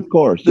sugar, yeah, of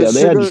course. Yeah,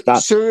 they had to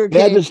stop.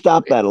 They had to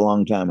stop that a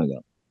long time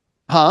ago.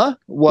 Huh?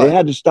 What? They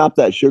had to stop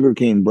that sugar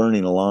cane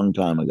burning a long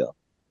time ago.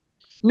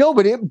 No,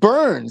 but it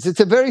burns. It's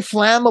a very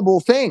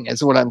flammable thing,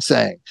 is what I'm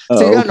saying.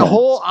 So you got a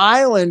whole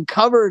island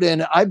covered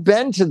in. I've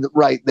been to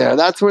right there.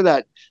 That's where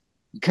that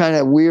kind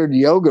of weird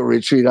yoga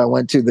retreat I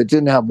went to that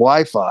didn't have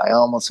Wi-Fi. I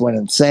almost went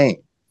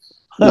insane.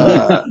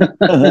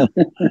 I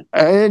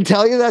didn't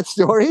tell you that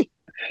story.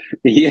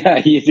 Yeah,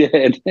 you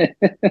did.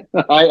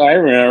 I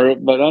remember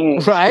it, but I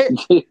don't. Right?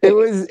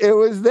 It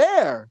was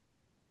there.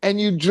 And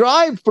you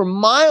drive for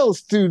miles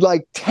through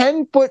like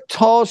 10-foot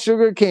tall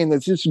sugarcane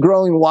that's just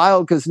growing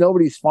wild because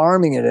nobody's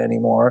farming it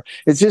anymore.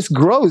 It just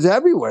grows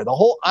everywhere. The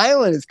whole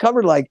island is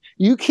covered like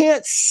you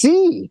can't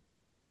see.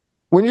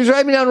 When you're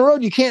driving down the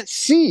road, you can't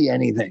see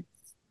anything.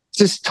 It's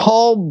just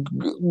tall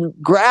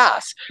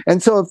grass.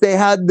 And so if they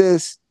had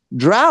this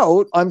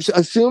drought,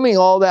 assuming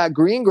all that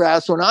green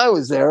grass when I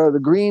was there, or the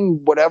green,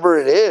 whatever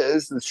it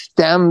is, the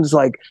stems,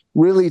 like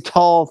really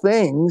tall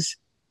things,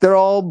 they're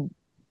all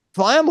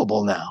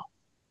flammable now.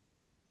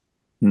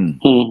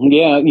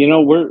 Yeah,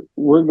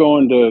 we're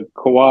going to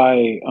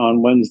Kauai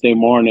on Wednesday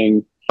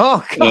morning.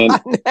 Oh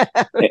God!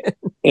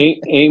 And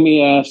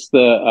Amy asked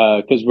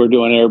because we're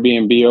doing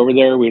Airbnb over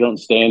there. We don't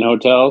stay in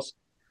hotels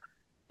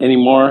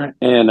anymore,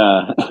 and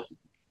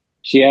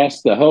she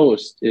asked the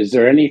host, "Is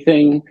there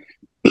anything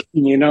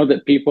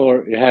that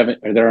people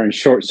they're in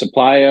short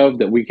supply of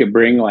that we could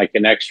bring like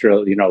an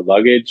extra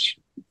luggage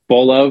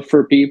full of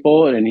for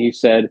people?" And he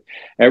said,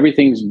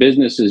 "Everything's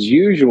business as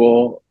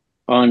usual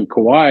on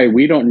Kauai.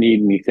 We don't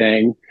need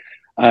anything,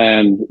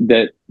 and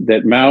that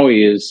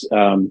Maui is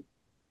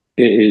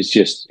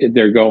just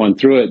they're going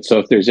through it. So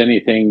if there's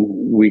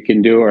anything we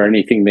can do or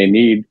anything they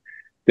need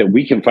that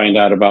we can find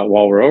out about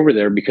while we're over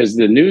there, because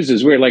the news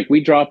is weird. Like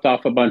we dropped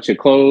off a bunch of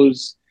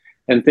clothes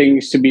and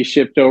things to be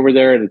shipped over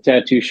there at a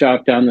tattoo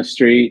shop down the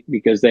street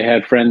because they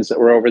had friends that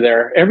were over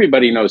there.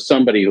 Everybody knows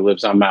somebody who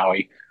lives on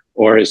Maui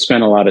or has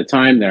spent a lot of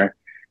time there.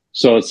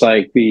 So it's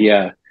like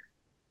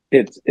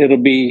it'll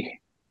be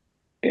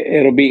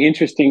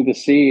interesting to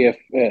see if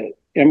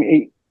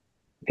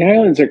the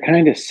islands are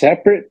kind of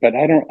separate, but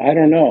I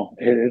don't know.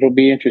 It'll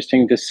be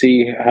interesting to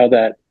see how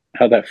that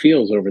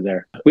feels over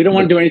there. We don't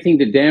want to do anything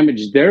to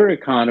damage their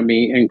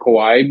economy in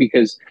Kauai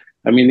because,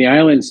 the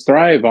islands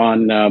thrive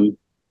on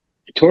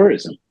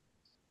tourism.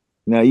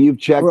 Now, you've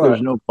checked Right.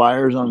 There's no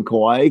fires on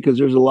Kauai? Because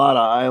there's a lot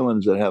of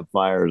islands that have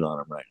fires on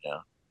them right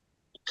now.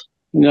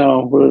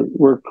 No,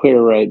 we're clear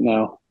right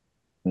now.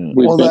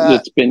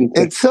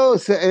 It's so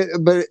sad,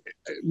 but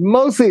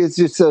mostly it's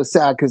just so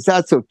sad because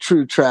that's a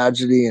true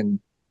tragedy, and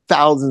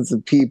thousands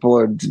of people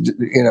are,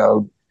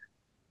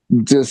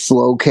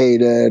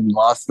 dislocated,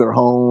 lost their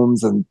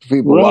homes, and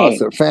people lost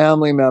their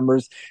family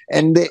members.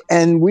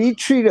 And we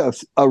treat a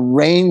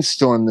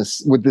rainstorm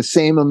with the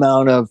same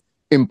amount of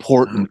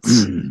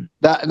importance.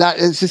 That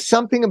is just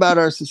something about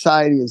our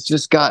society.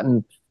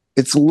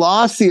 It's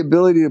lost the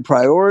ability to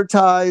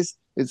prioritize.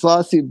 It's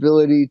lost the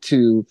ability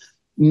to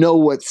know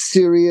what's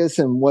serious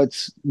and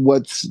what's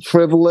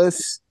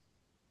frivolous.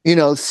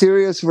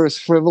 Serious versus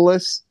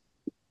frivolous.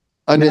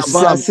 A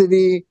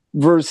necessity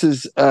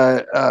versus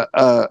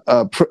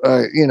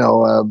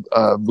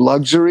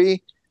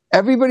luxury.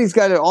 Everybody's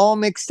got it all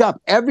mixed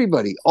up.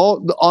 Everybody,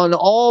 on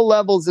all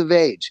levels of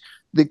age.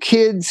 The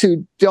kids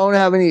who don't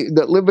have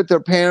that live with their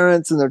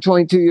parents and they're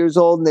 22 years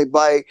old and they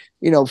buy,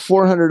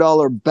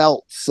 $400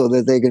 belts so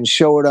that they can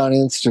show it on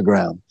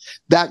Instagram.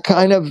 That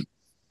kind of,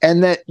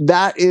 and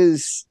that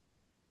is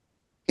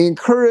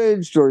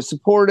encouraged or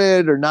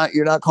supported or not.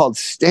 You're not called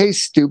stay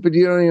stupid.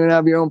 You don't even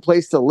have your own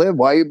place to live.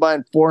 Why are you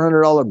buying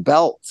 $400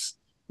 belts?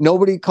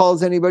 Nobody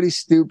calls anybody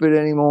stupid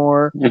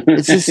anymore.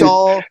 It's just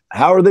all.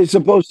 How are they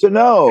supposed to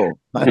know?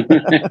 Well,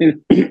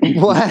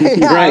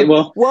 yeah. Right.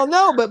 Well,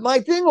 no, but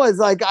my thing was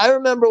like, I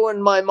remember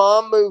when my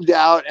mom moved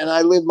out and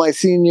I lived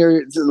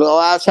the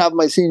last half of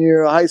my senior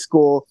year of high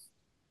school,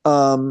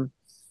 with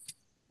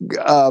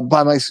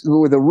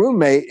a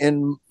roommate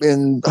in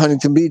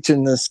Huntington Beach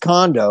in this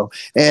condo.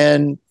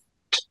 And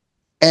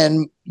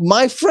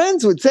my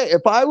friends would say,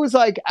 if I was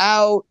like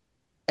out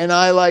and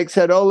I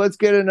said, "Oh, let's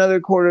get another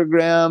 1/4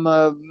 gram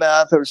of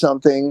meth or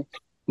something,"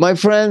 my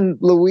friend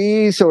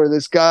Luis or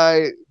this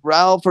guy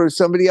Ralph or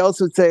somebody else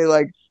would say,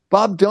 like,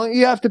 "Bob, don't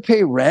you have to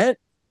pay rent?"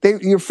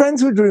 Your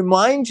friends would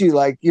remind you,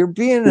 like, you're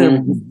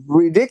being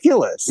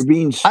ridiculous. You're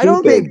being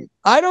stupid.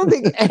 I don't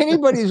think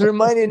anybody's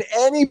reminding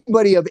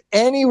anybody of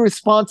any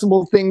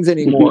responsible things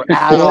anymore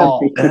at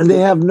all. And they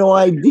have no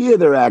idea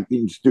they're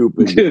acting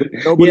stupid. Dude,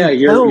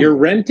 you're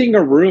renting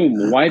a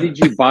room. Why did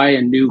you buy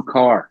a new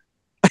car?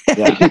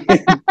 Yeah.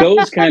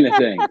 Those kind of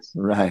things.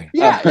 Right.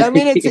 Yeah.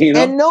 It's,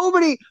 and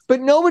nobody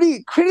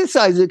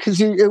criticizes it because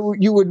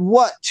you would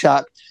what,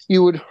 Chuck?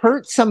 You would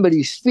hurt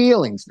somebody's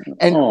feelings.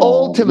 And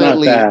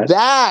ultimately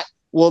that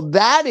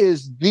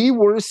is the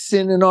worst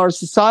sin in our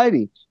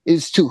society,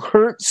 is to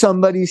hurt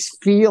somebody's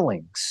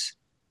feelings.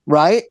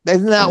 Right?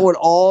 Isn't that what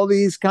all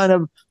these kind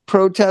of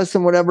protests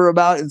and whatever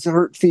about is,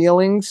 hurt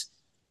feelings?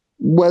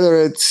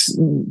 Whether it's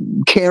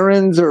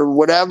Karens or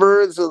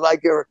whatever, it's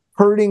like you're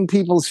hurting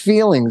people's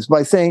feelings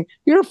by saying,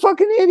 "You're a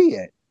fucking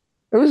idiot.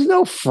 There was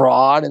no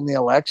fraud in the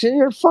election.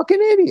 You're a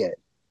fucking idiot."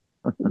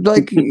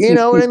 Like, you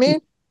know what I mean?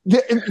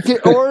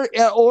 Or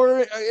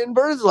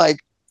inverted, like,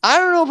 "I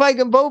don't know if I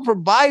can vote for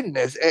Biden."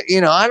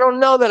 I don't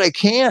know that I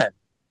can.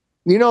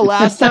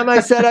 Last time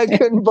I said I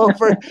couldn't vote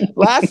for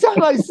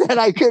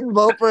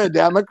a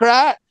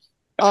Democrat,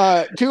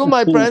 two of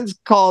my friends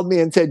called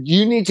me and said,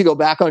 "You need to go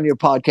back on your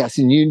podcast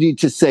and you need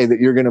to say that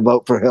you're going to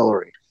vote for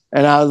Hillary."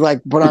 And I was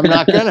like, "But I'm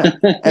not gonna."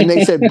 And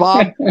they said,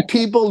 "Bob,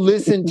 people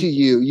listen to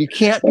you. You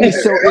can't be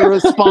so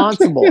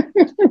irresponsible."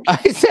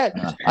 I said,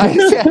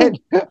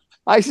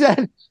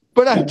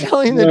 "But I'm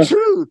telling the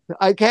truth.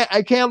 I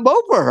can't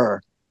vote for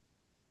her.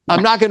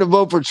 I'm not going to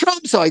vote for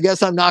Trump, so I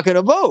guess I'm not going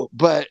to vote."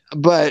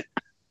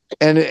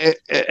 And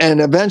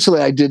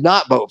eventually I did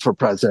not vote for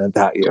president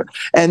that year.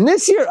 And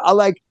this year,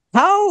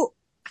 how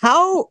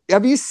How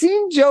have you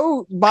seen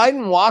Joe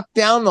Biden walk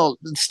down the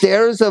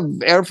stairs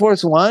of Air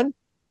Force One?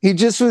 He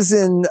just was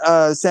in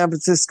San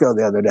Francisco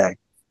the other day.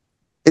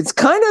 It's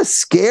kind of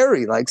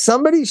scary. Like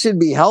somebody should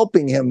be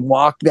helping him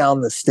walk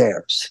down the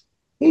stairs.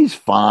 He's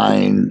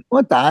fine.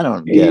 What the? I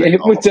don't get it.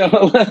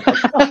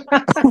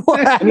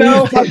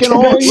 No, fucking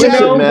old.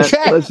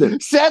 Listen,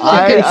 said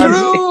like a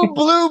true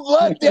blue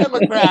blood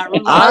Democrat.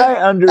 I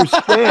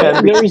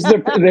understand.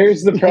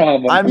 There's the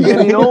problem. I'm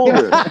getting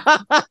older.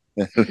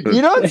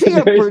 You don't see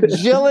a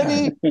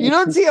fragility. You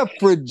don't see a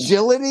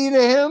fragility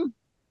to him.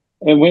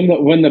 And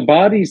when the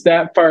body's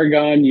that far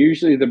gone,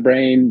 usually the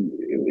brain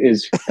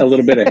is a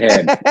little bit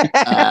ahead.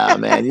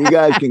 Man, you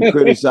guys can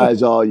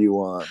criticize all you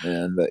want,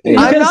 man. But,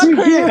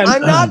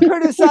 I'm not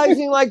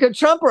criticizing like a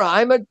Trumper.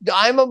 I'm a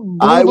blue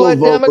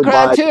blood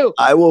Democrat too.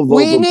 I will vote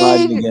for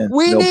Biden again.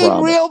 We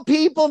need real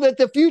people that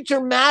the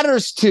future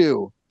matters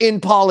to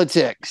in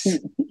politics.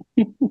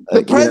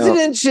 The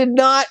president should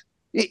not.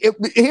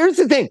 Here's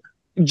the thing: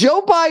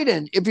 Joe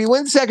Biden, if he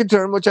wins second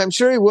term, which I'm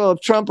sure he will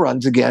if Trump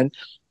runs again.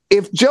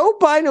 If Joe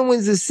Biden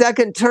wins the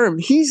second term,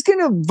 he's going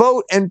to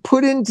vote and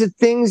put into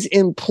things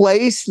in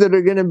place that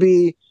are going to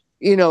be,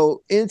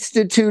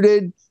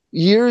 instituted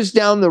years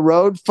down the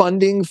road,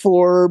 funding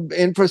for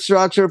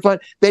infrastructure fund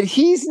that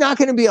he's not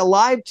going to be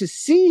alive to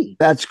see.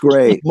 That's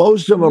great.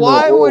 Most of them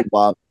are old,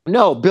 Bob.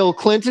 No, Bill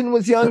Clinton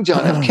was young.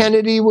 John F.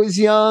 Kennedy was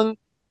young.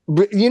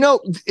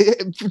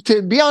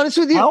 To be honest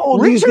with you, how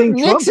old do you think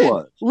Trump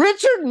was?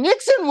 Richard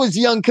Nixon was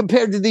young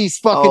compared to these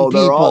fucking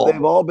people.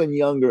 They've all been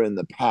younger in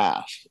the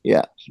past.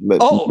 Yes. But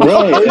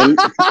really?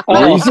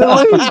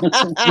 Recently,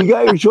 you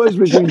got your choice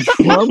between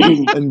Trump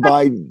and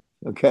Biden.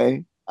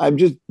 Okay. I'm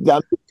just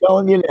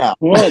telling you now.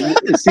 Well,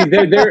 see,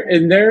 they're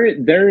in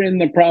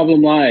the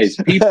problem lies.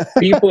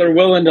 People are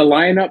willing to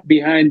line up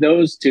behind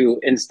those two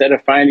instead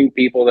of finding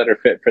people that are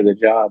fit for the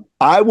job.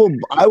 I will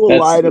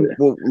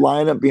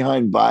line up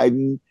behind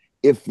Biden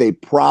if they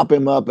prop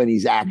him up and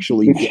he's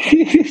actually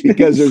dead,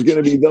 because there's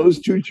going to be those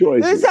two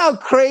choices. This is how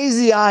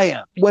crazy I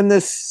am. When the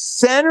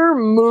center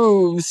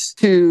moves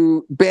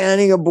to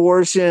banning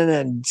abortion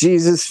and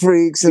Jesus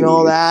freaks and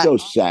all that, so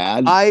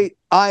sad. I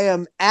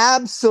am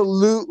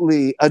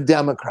absolutely a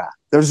Democrat.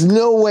 There's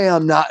no way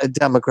I'm not a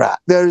Democrat.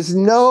 There's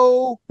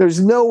no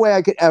way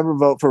I could ever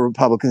vote for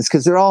Republicans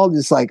because they're all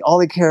just like, all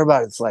they care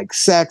about is like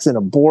sex and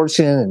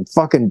abortion and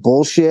fucking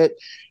bullshit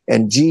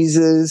and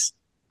Jesus.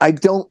 I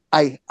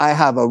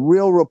have a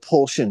real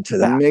repulsion to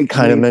that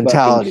kind of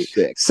mentality.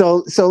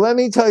 So let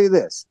me tell you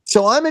this.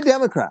 So I'm a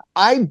Democrat.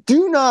 I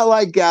do not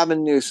like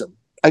Gavin Newsom.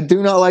 I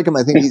do not like him.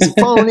 I think he's a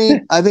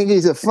phony. I think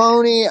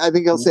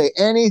he'll say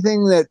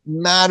anything that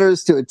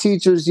matters to a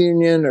teachers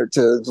union or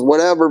to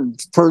whatever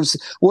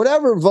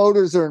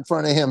voters are in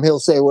front of him. He'll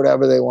say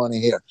whatever they want to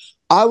hear.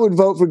 I would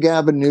vote for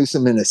Gavin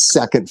Newsom in a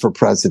second for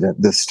president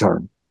this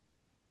term.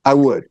 I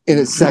would in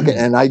a second.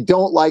 And I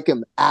don't like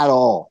him at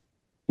all.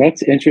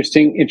 That's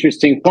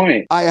interesting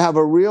point. I have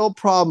a real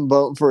problem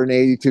voting for an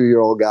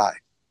 82-year-old guy.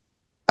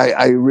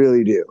 I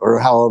really do. Or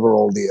however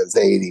old he is,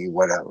 80,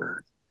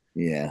 whatever.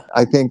 Yeah.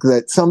 I think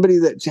that somebody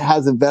that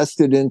has a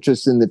vested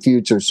interest in the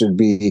future should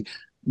be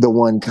the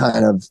one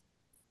kind of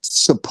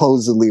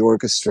supposedly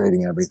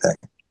orchestrating everything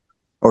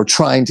or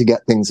trying to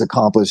get things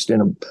accomplished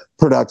in a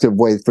productive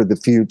way for the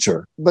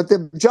future. But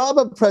the job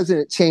of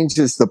president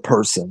changes the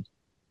person.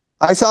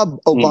 I saw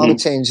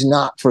Obama change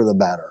not for the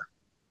better.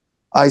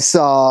 I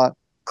saw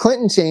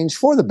Clinton changed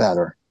for the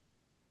better,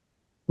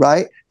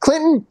 right?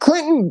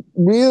 Clinton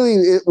really,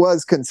 it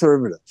was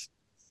conservative.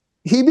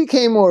 He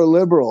became more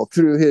liberal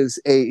through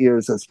his 8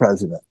 years as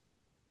president.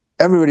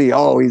 Everybody,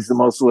 he's the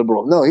most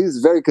liberal. No, he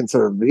was very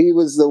conservative. He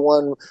was the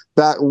one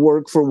that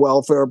worked for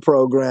welfare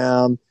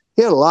program.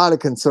 He had a lot of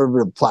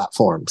conservative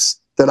platforms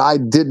that I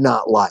did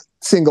not like.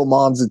 Single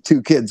moms with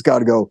 2 kids got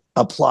to go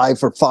apply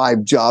for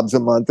 5 jobs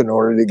a month in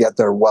order to get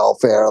their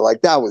welfare.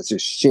 Like, that was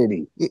just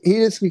shitty. He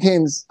just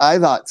became, I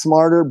thought,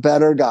 smarter,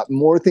 better, got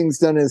more things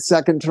done in his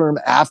second term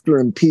after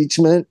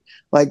impeachment.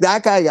 Like,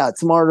 that guy got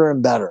smarter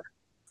and better.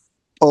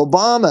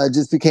 Obama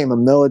just became a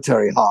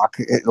military hawk.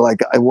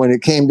 When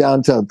it came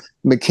down to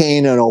McCain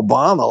and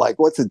Obama, like,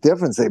 what's the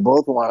difference? They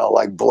both want to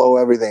like blow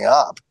everything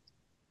up.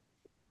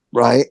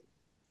 Right?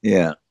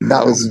 Yeah.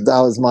 That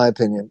was my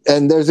opinion.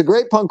 And there's a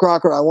great punk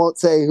rocker. I won't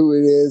say who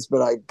it is,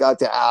 but I got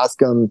to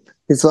ask him.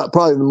 He's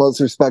probably the most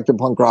respected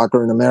punk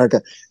rocker in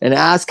America, and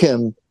ask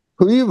him,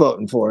 who are you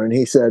voting for? And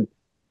he said,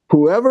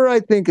 whoever I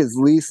think is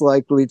least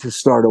likely to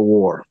start a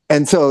war.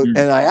 And so,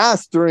 and I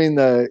asked during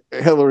the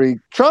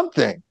Hillary Trump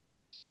thing,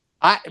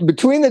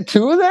 between the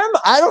two of them,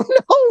 I don't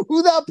know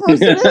who that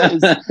person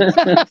is.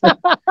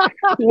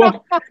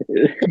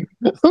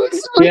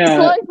 Who's least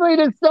likely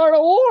to start a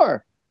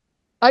war?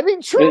 I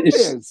think Trump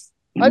is.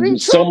 I don't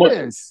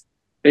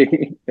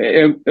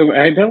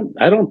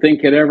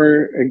think it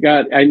ever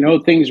got. I know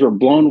things were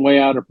blown way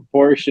out of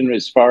proportion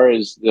as far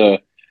as the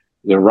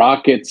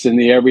rockets and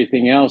the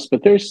everything else,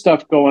 but there's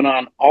stuff going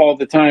on all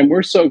the time.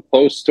 We're so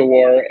close to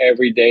war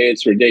every day.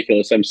 It's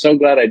ridiculous. I'm so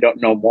glad I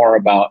don't know more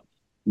about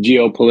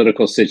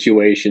geopolitical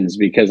situations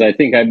because I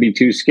think I'd be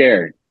too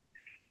scared.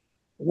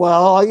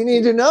 Well, all you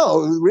need to know,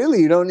 really,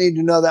 you don't need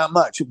to know that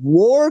much.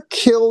 War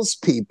kills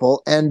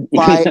people and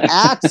by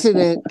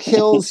accident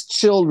kills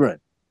children.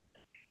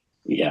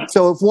 Yeah.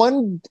 So if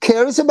one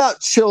cares about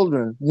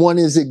children, one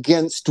is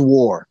against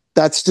war.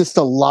 That's just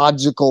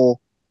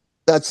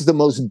that's the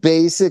most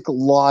basic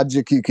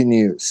logic you can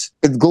use.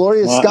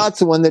 Gloria Scott's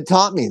the one that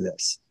taught me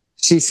this.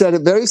 She said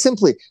it very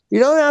simply.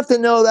 You don't have to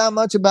know that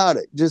much about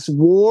it. Just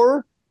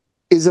war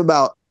is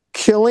about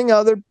killing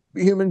other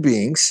human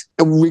beings,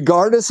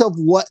 regardless of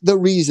what the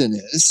reason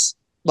is.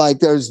 Like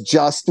there's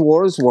just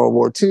wars, World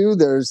War II,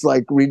 there's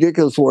like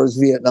ridiculous wars,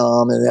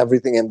 Vietnam, and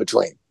everything in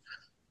between.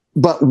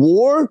 But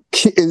war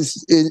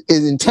is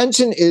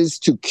intention is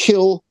to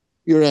kill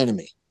your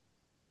enemy,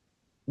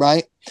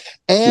 right?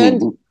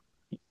 And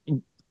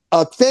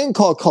a thing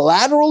called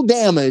collateral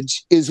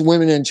damage is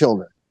women and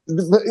children.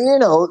 You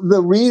know,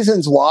 the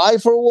reasons why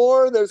for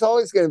war, there's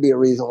always going to be a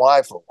reason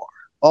why for war.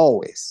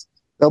 Always.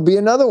 There'll be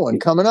another one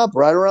coming up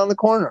right around the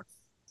corner.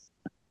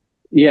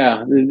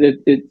 Yeah,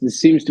 it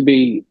seems to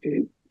be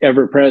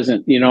ever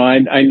present. You know,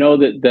 I know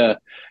that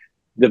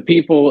the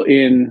people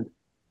in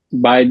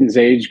Biden's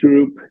age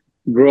group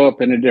grew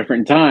up in a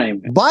different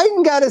time.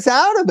 Biden got us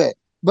out of it,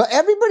 but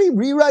everybody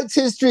rewrites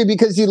history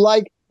because you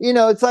like, you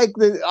know, it's like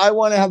I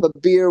want to have a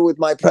beer with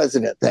my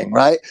president thing,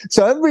 right?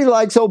 So everybody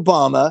likes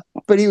Obama,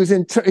 but he was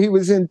in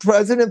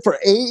president for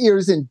 8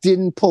 years and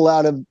didn't pull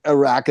out of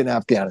Iraq and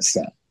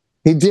Afghanistan.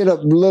 He did a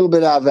little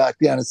bit out of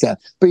Afghanistan,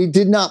 but he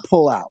did not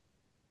pull out.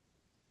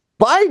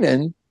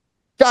 Biden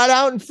got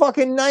out in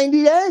fucking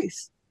 90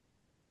 days.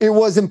 It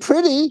wasn't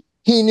pretty.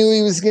 He knew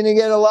he was going to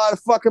get a lot of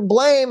fucking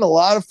blame, a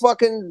lot of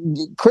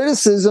fucking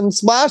criticism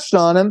splashed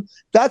on him.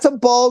 That's a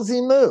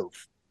ballsy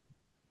move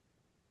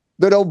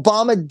that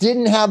Obama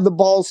didn't have the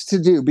balls to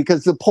do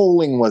because the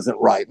polling wasn't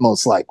right,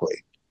 most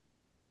likely.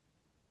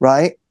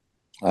 Right?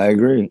 I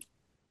agree.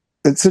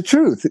 It's the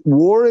truth.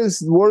 War is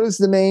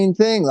the main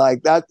thing.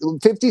 Like that,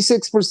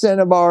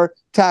 56% of our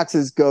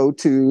taxes go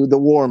to the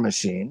war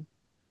machine,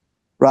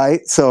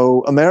 right?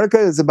 So America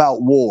is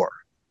about war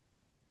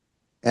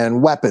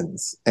and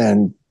weapons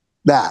and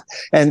that.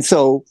 And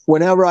so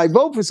whenever I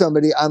vote for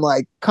somebody, I'm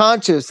like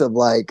conscious of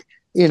like,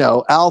 you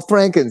know, Al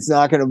Franken's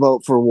not going to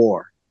vote for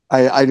war.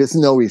 I just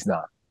know he's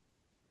not.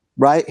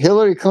 Right?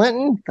 Hillary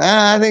Clinton,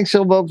 I think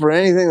she'll vote for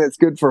anything that's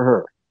good for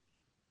her.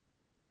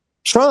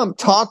 Trump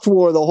talked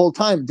war the whole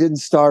time, didn't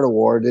start a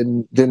war,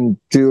 didn't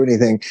do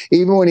anything.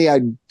 Even when he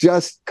had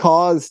just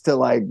cause to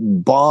like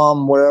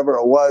bomb whatever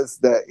it was,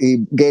 that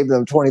he gave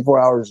them 24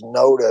 hours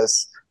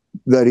notice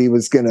that he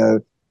was going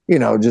to, you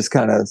know, just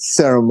kind of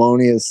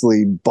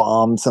ceremoniously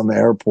bomb some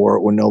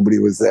airport when nobody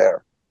was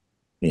there.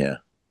 Yeah.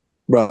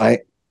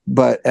 Right.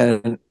 But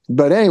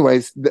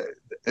anyways,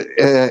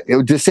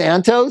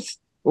 DeSantis,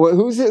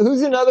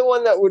 who's another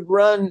one that would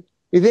run?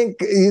 You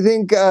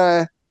think,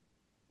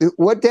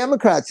 what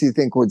Democrats do you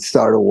think would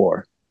start a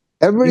war?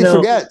 Everybody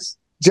forgets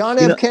John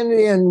F.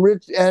 Kennedy and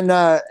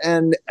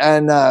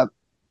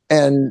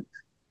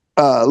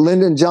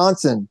Lyndon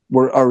Johnson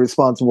are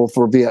responsible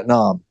for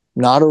Vietnam.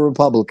 Not a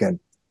Republican,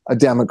 a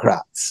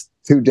Democrats.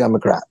 Two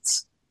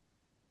Democrats,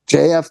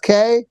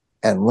 JFK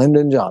and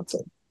Lyndon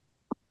Johnson.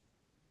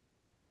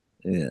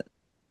 Yeah.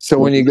 So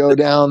when you go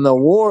down the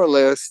war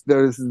list,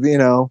 there's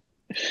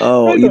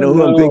Oh, you know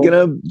who I'm thinking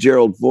of?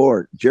 Gerald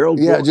Ford. Gerald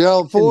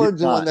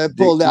Ford's the one that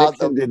pulled out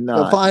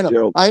the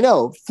final. I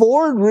know.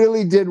 Ford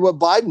really did what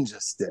Biden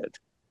just did,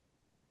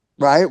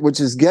 right? Which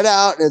is get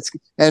out.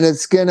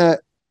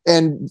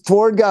 And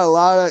Ford got a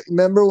lot of,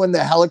 remember when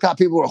the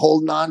helicopter people were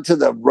holding on to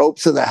the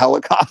ropes of the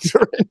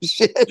helicopter and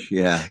shit?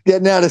 Yeah.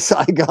 Getting out of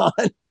Saigon.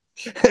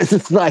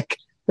 It's like,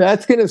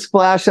 that's going to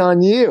splash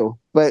on you.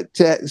 But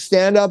to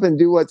stand up and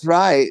do what's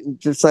right,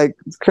 just like,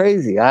 it's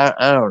crazy. I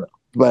don't know.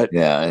 But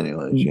yeah,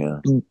 anyways,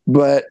 yeah.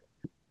 But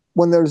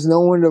when there's no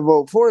one to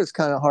vote for, it's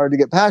kind of hard to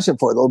get passion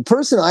for. The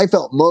person I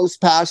felt most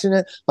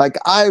passionate, like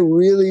I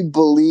really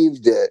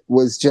believed it,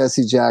 was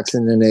Jesse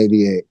Jackson in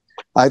 '88.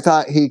 I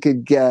thought he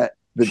could get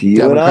the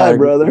Democratic,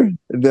 brother.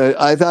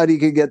 I thought he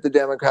could get the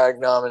Democratic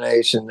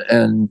nomination,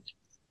 and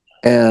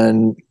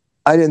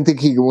I didn't think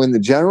he could win the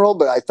general,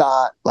 but I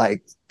thought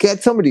like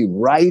get somebody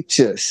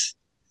righteous,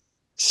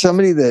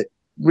 somebody that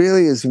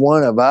really is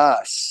one of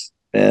us.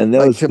 And that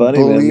like, was funny,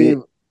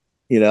 man.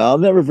 You know, I'll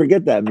never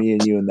forget that, me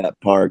and you in that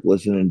park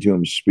listening to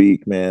him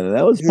speak, man. And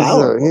that was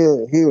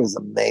powerful. He was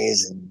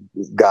amazing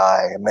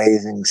guy,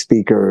 amazing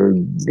speaker,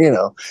 you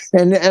know.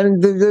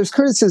 And there's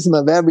criticism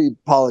of every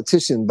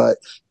politician, but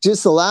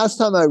just the last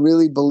time I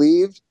really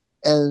believed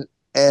and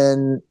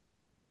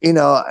you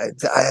know,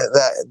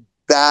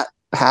 that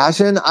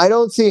passion, I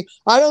don't see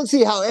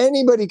how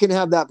anybody can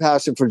have that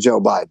passion for Joe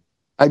Biden.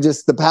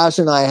 The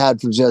passion I had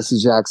for Jesse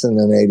Jackson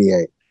in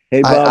 '88.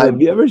 Hey, Bob, have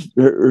you ever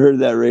heard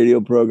that radio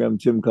program,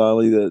 Tim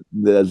Connolly, that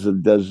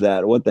does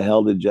that? What the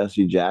hell did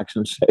Jesse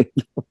Jackson say?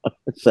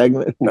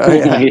 Segment. Oh,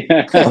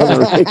 yeah.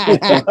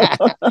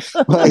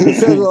 Well, he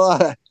says a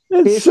lot.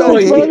 It's so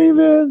funny,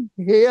 man.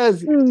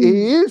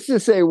 He used to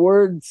say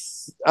word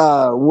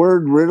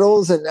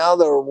riddles, and now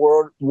they're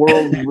word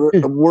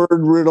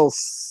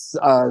riddles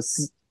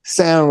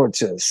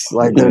sandwiches.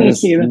 Like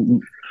there's,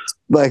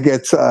 like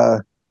it's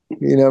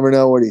you never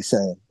know what he's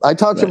saying. I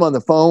talked to him on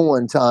the phone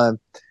one time,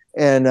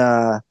 and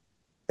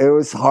it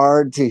was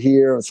hard to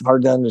hear. It was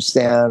hard to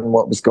understand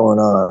what was going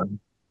on,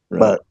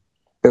 but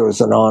it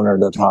was an honor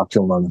to talk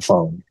to him on the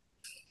phone.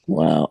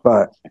 Wow.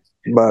 But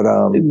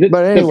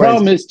anyway, the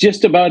problem is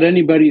just about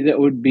anybody that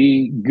would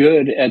be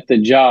good at the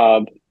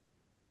job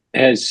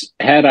has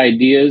had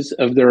ideas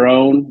of their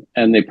own,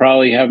 and they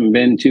probably haven't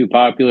been too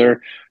popular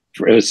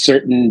for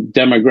certain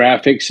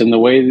demographics, and the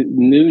way the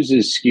news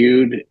is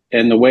skewed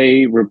and the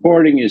way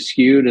reporting is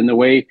skewed and the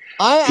way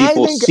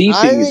people see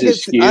things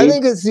is skewed. I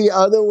think it's the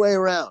other way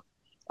around.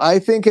 I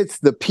think it's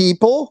the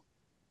people,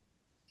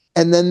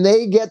 and then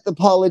they get the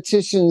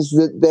politicians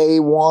that they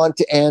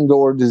want and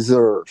or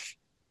deserve.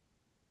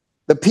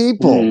 The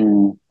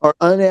people are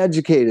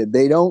uneducated.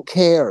 They don't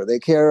care. They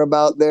care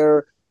about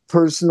their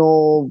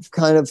personal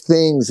kind of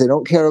things. They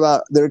don't care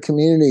about their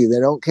community. They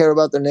don't care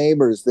about their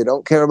neighbors. They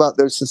don't care about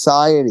their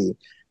society.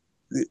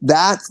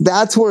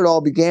 That's where it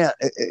all began.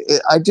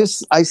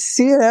 I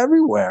see it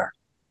everywhere.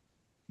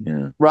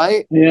 Yeah.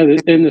 Right. Yeah.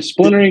 And the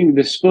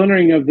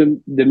splintering of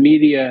the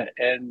media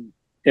and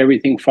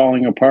everything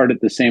falling apart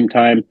at the same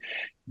time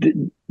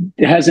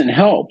hasn't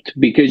helped,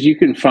 because you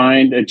can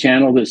find a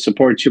channel that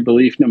supports your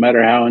belief no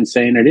matter how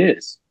insane it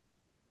is.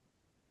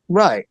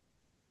 Right.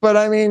 But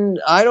I mean,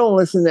 I don't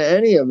listen to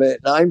any of it.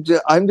 I'm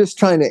just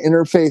trying to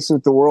interface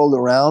with the world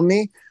around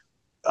me.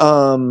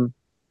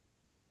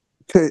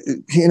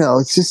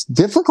 It's just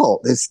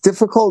difficult. It's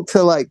difficult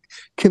to like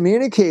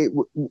communicate,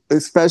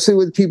 especially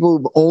with people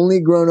who've only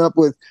grown up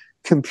with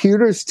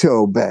computers to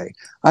obey.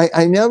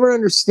 I never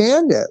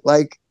understand it.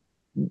 Like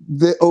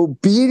the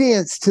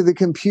obedience to the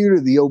computer,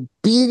 the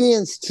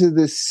obedience to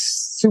the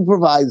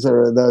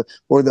supervisor,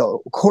 or the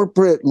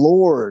corporate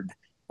lord.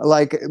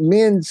 Like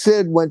me and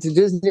Sid went to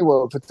Disney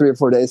World for 3 or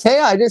 4 days. Hey,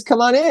 I just come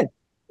on in.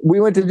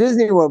 We went to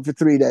Disney World for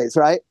 3 days,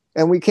 right?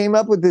 And we came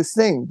up with this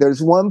thing. There's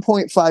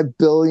 1.5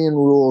 billion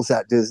rules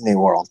at Disney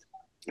World.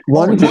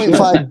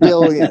 1.5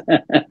 billion.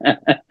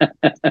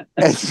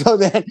 And so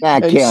then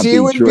that can't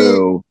be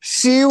true.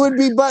 She would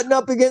be buttoned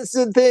up against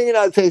the thing, and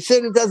I'd say,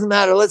 Sid, it doesn't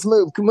matter. Let's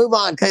move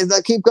on.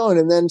 Keep going.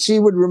 And then she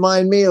would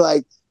remind me,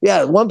 like,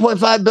 yeah,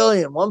 1.5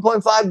 billion,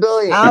 1.5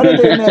 billion. How do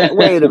they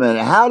wait a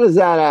minute. How does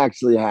that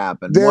actually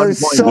happen? There's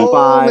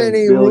so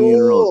many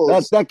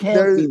rules. That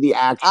can't be the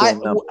actual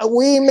number.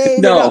 We made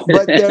it up,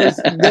 but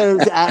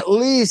there's at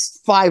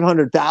least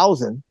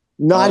 500,000.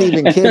 Not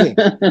even kidding.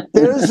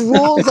 There's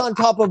rules on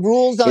top of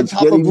rules on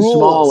top of rules.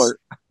 Smaller.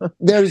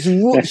 There's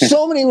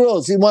so many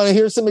rules. You want to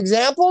hear some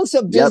examples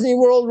of Disney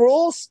World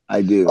rules?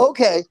 I do.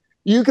 Okay.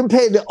 You can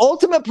pay the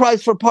ultimate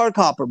price for park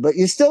hopper, but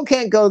you still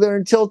can't go there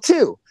until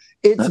 2.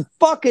 It's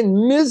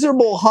fucking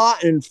miserable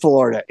hot in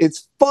Florida.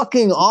 It's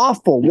fucking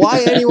awful.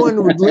 Why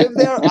anyone would live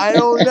there, I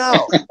don't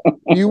know.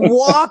 You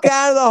walk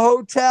out of the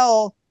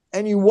hotel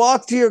and you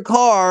walk to your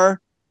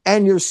car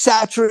and you're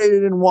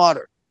saturated in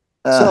water.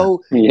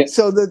 So we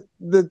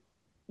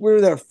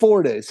were there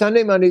 4 days: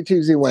 Sunday, Monday,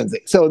 Tuesday,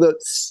 Wednesday. So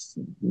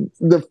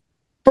the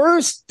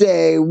first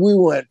day we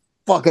went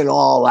fucking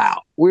all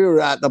out. We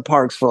were at the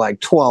parks for like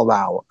 12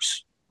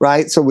 hours,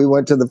 right? So we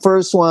went to the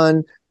first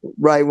one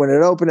right when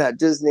it opened at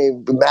Disney,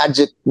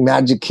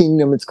 Magic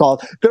Kingdom, it's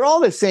called. They're all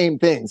the same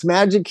things.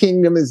 Magic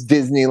Kingdom is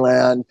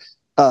Disneyland.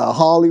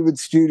 Hollywood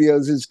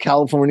Studios is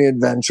California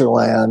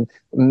Adventureland.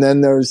 And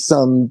then there's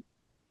some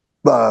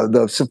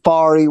the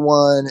Safari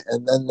one,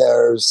 and then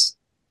there's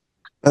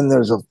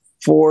a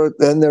fourth,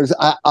 and there's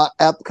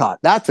Epcot.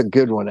 That's a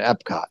good one,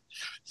 Epcot.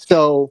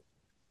 So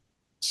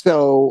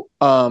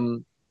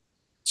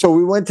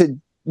we went to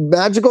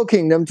Magical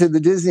Kingdom, to the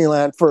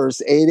Disneyland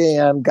first, 8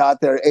 a.m.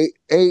 Got there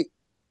 8,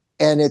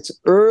 and it's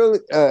early.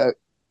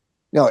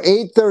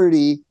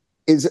 8:30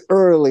 is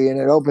early, and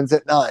it opens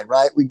at 9.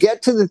 Right? We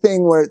get to the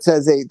thing where it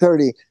says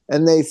 8:30,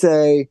 and they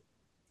say,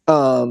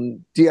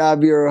 do you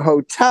have your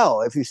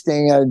hotel? If you're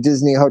staying at a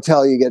Disney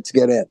hotel, you get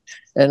in.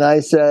 And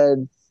I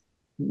said,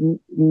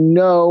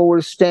 no,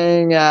 we're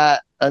staying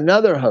at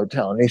another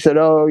hotel. And he said,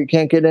 oh, you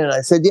can't get in.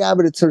 I said, yeah,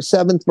 but it's her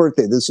 7th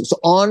birthday. This was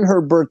on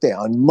her birthday,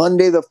 on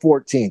Monday the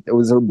 14th. It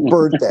was her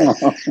birthday.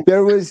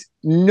 There was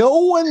no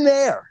one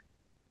there.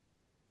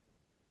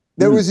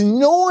 There was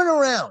no one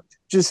around.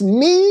 Just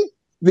me,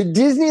 the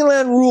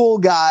Disneyland rule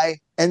guy,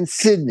 and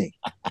Sydney.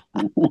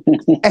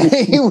 And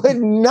he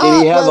would not.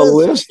 Did he have a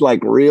list,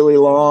 like really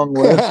long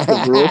list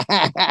of rules?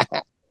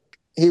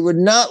 He would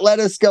not let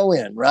us go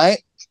in,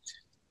 right?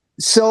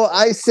 So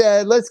I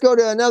said, let's go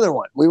to another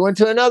one. We went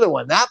to another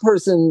one. That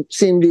person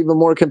seemed even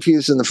more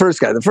confused than the first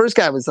guy. The first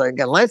guy was like,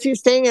 unless you're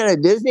staying at a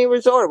Disney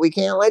resort, we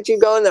can't let you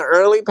go in the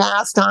early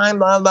pastime,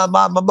 blah, blah,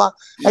 blah, blah, blah.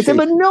 I said,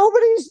 but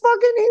nobody's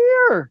fucking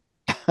here.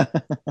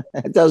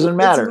 It doesn't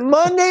matter. It's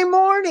Monday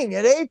morning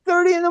at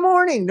 8:30 in the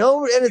morning.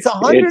 No, and it's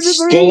 100 degrees. It's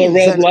still a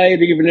red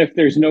light, even if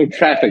there's no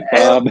traffic,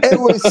 Bob. It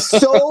was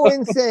so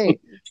insane.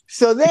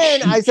 So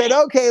then I said,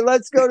 okay,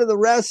 let's go to the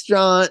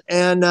restaurant.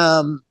 And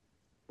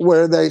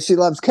where she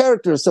loves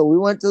characters. So we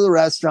went to the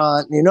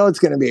restaurant. You know, it's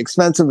going to be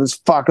expensive as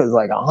fuck. It was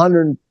like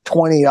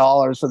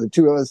 $120 for the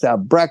two of us to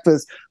have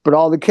breakfast, but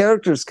all the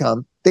characters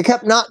come. They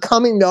kept not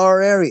coming to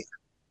our area.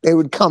 They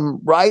would come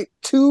right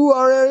to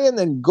our area and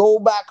then go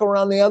back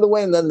around the other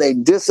way, and then they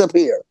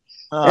disappear.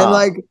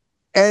 And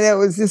it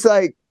was just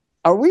like,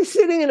 are we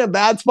sitting in a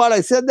bad spot?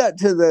 I said that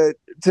to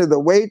the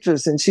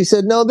waitress, and she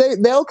said, no,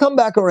 they'll come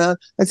back around.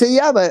 I said,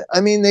 yeah, but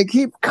I mean, they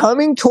keep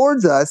coming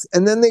towards us,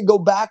 and then they go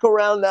back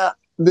around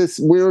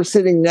we were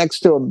sitting next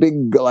to a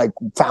big like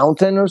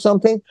fountain or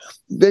something.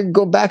 They'd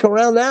go back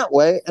around that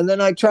way, and then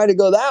I try to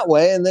go that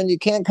way, and then you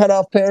can't cut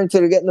off parents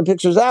that are getting the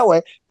pictures that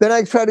way. Then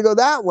I try to go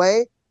that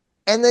way,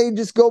 and they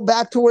just go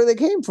back to where they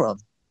came from.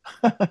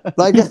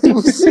 Like, it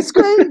was just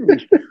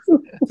crazy.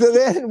 So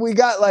then we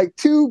got like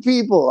two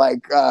people,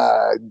 like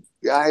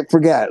I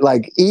forget,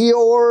 like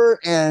Eeyore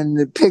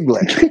and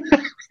Piglet,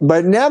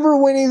 but never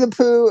Winnie the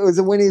Pooh. It was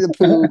a Winnie the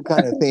Pooh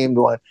kind of themed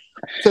one.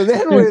 So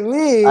then we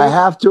leave. I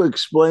have to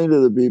explain to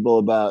the people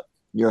about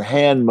your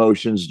hand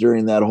motions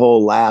during that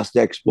whole last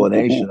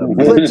explanation.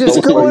 But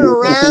just going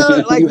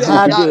around like you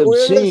had that. to have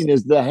seen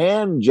is the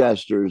hand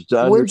gestures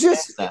to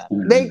understand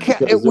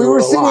that. We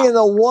were sitting in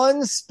the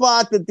one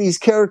spot that these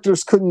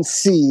characters couldn't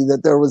see,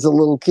 that there was a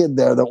little kid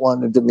there that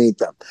wanted to meet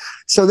them.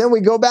 So then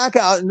we go back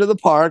out into the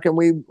park and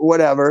we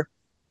whatever.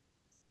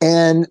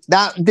 And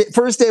that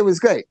first day was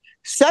great.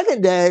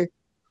 Second day,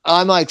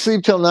 I'm like,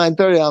 sleep till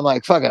 9:30. I'm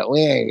like, fuck it.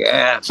 We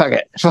ain't, fuck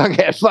it.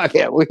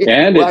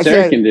 And it's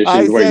air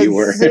conditioned where you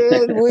were.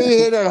 Sid, we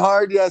hit it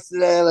hard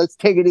yesterday. Let's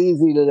take it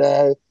easy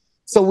today.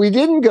 So we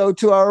didn't go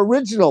to our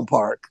original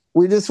park.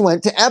 We just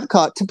went to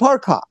Epcot to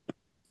Park Hop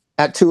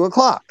at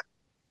 2:00.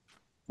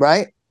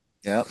 Right?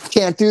 Yeah.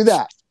 Can't do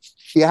that.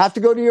 You have to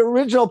go to your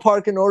original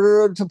park in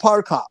order to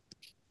Park Hop.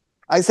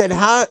 I said,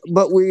 how?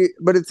 But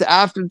it's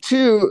after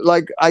 2.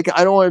 Like, I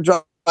don't want to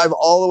drive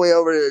all the way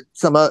over to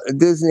some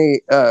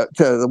Disney, to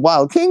the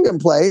Wild Kingdom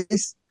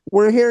place.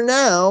 We're here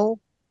now.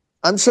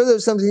 I'm sure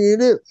there's something you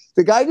do.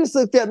 The guy just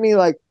looked at me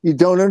like, you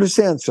don't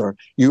understand, sir.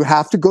 You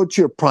have to go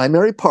to your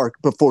primary park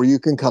before you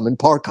can come and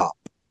Park Hop.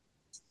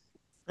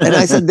 And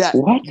I said, that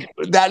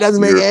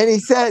doesn't make any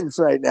sense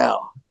right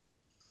now.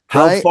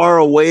 How far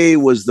away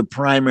was the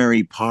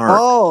primary park?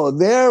 Oh,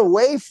 they're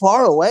way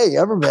far away. You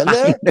ever been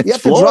there? You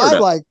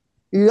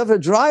have to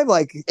drive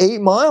like 8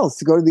 miles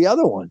to go to the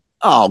other one.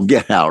 Oh,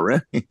 get out,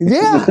 right?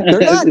 Yeah, they're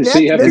not. So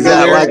you have to is go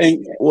that there like?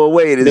 Well,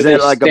 wait. Is that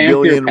like a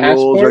billion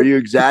rules? Are you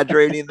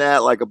exaggerating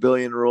that? Like a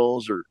billion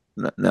rules, or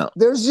no?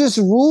 There's just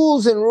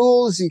rules and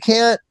rules. You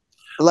can't.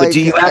 Like, but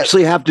do you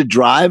actually have to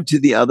drive to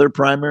the other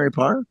primary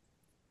park?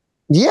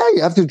 Yeah,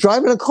 you have to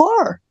drive in a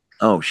car.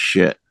 Oh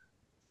shit!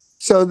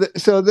 So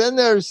then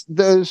there's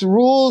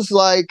rules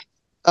like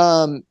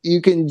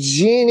you can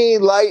genie,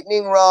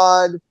 lightning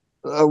rod,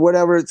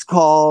 whatever it's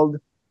called,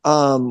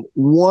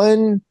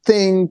 one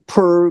thing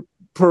per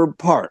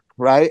park,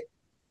 right?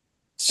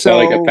 So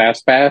like a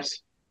fast pass?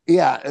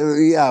 Yeah,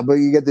 but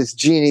you get this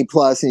Genie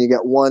Plus and you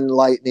get one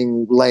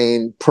lightning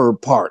lane per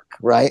park,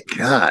 right?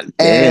 God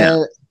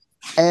damn.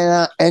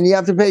 And you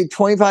have to pay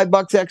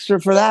 $25 extra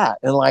for that,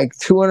 and like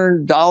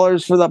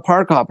 $200 for the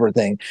park hopper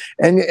thing,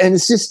 and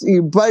it's just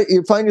you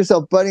find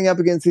yourself butting up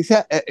against these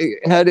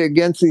head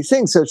against these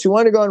things. So she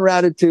wanted to go on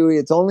Ratatouille.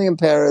 It's only in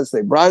Paris.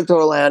 They brought it to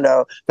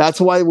Orlando. That's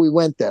why we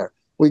went there.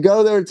 We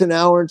go there. It's an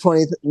hour and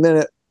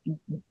 20-minute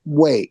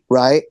wait,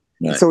 right?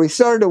 So we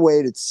started to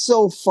wait. It's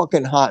so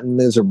fucking hot and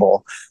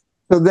miserable.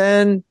 So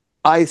then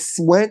I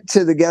went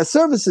to the guest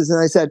services and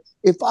I said,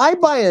 if I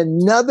buy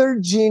another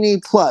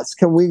Genie Plus,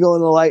 can we go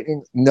in the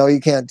lightning? No, you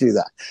can't do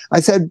that. I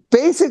said,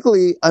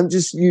 basically,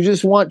 you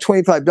just want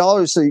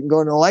 $25 so you can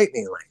go in the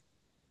lightning lane,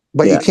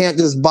 but you can't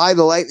just buy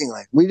the lightning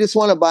lane. We just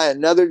want to buy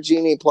another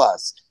Genie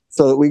Plus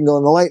so that we can go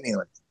in the lightning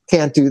lane.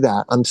 Can't do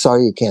that. I'm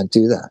sorry, you can't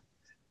do that.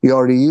 You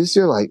already used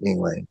your lightning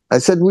lane. I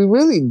said, we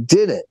really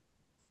didn't.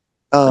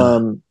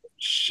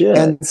 Shit.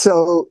 And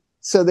so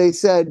they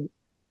said,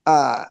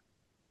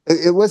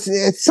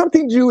 it's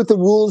something to do with the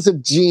rules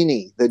of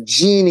Genie, the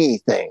Genie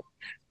thing,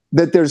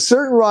 that there's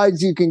certain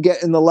rides you can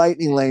get in the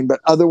lightning lane, but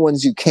other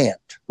ones you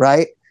can't,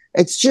 right?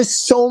 It's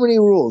just so many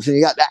rules. And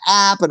you got the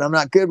app, and I'm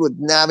not good with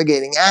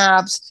navigating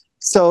apps.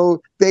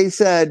 So they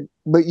said,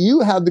 but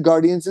you have the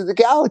Guardians of the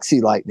Galaxy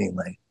lightning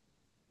lane.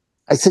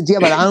 I said, yeah,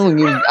 but I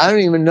don't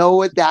even know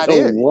what that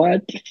is.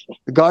 What?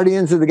 The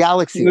Guardians of the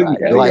Galaxy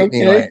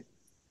lightning lane.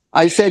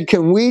 I said,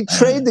 can we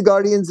trade the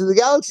Guardians of the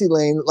Galaxy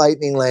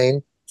lightning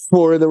lane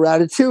for the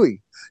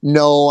Ratatouille?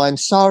 No, I'm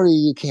sorry,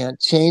 you can't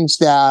change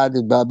that.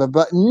 Blah, blah,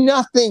 blah.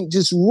 Nothing,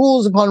 just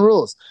rules upon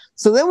rules.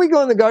 So then we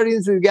go in the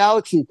Guardians of the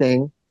Galaxy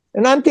thing,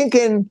 and I'm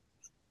thinking,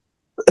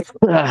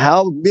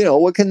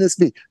 what can this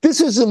be?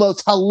 This is the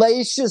most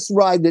hellacious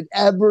ride that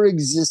ever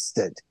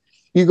existed.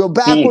 You go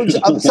backwards,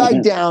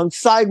 upside down,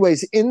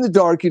 sideways, in the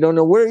dark. You don't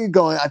know where you're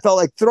going. I felt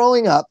like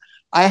throwing up.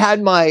 I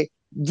had my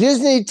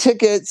Disney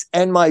tickets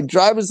and my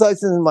driver's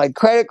license and my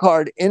credit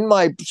card in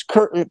my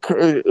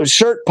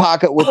shirt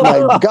pocket with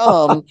my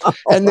gum,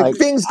 and the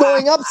thing's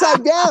going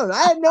upside down.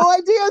 I had no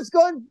idea. I was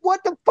going,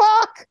 what the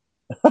fuck?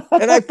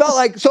 And I felt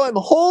like, so I'm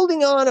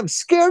holding on. I'm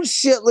scared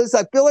shitless.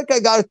 I feel like I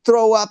got to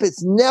throw up.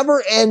 It's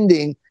never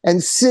ending.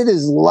 And Sid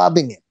is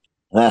loving it.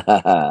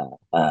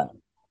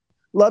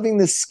 Loving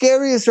the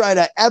scariest ride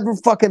I ever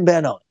fucking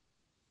been on.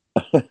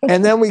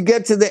 And then we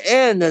get to the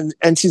end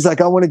and she's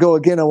like, I want to go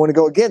again. I want to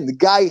go again. The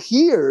guy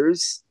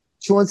hears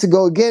she wants to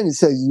go again. He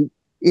says,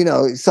 you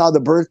know, he saw the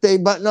birthday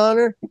button on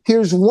her.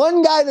 Here's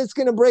one guy that's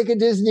going to break a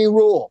Disney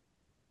rule,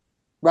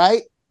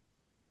 right?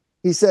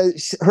 He said,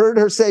 heard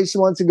her say she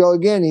wants to go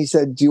again. He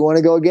said, do you want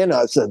to go again?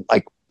 I said,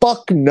 like,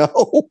 fuck no.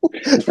 No,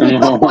 I do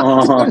not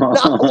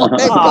want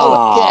to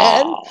go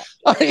again.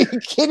 Are you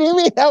kidding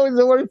me? That was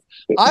the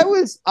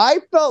worst. I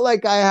felt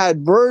like I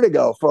had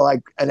vertigo for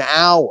like an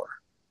hour.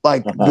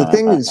 Like the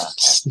thing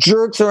is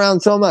jerks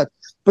around so much,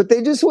 but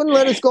they just wouldn't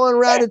let us go on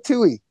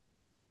Ratatouille.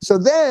 So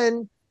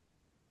then,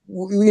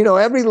 you know,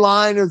 every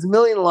line, there's a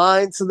million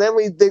lines. So then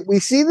we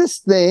see this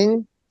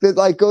thing that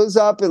like goes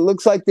up. It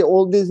looks like the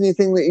old Disney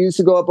thing that used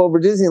to go up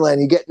over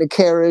Disneyland. You get in a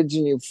carriage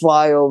and you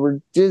fly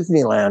over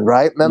Disneyland,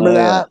 right? Remember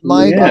that,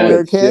 Mike, when we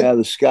were a kid? Yeah,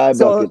 the sky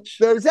buckets.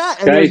 So there's that,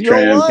 and there's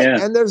no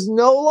line, and there's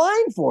no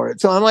line for it.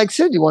 So I'm like,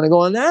 Sid, you want to go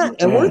on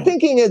that? And we're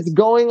thinking it's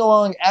going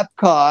along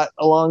Epcot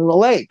along the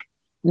lake.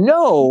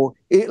 No,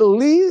 it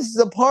leaves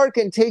the park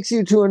and takes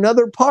you to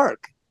another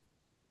park.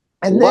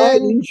 And why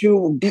then didn't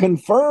you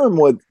confirm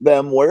with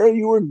them where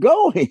you were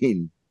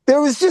going? There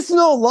was just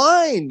no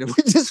line.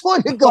 We just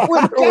wanted to go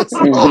where there was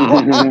no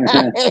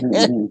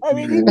line. I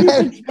mean,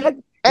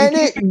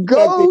 it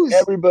goes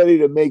everybody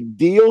to make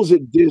deals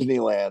at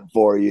Disneyland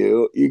for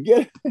you. You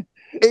get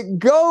it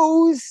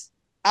goes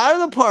out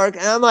of the park,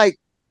 and I'm like,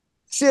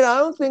 shit, I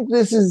don't think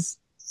this is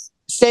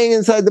staying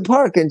inside the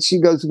park. And she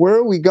goes, where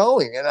are we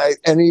going?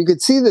 And you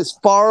could see this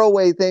far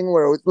away thing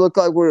where it looked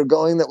like we were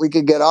going that we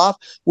could get off.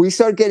 We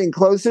start getting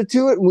closer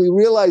to it, and we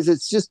realize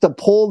it's just a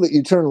pole that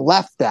you turn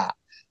left at.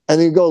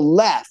 And you go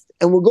left,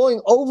 and we're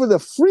going over the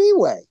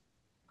freeway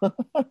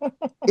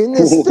in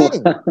this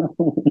thing.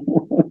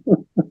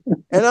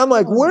 And I'm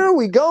like, where are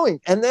we going?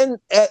 And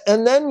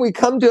then we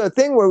come to a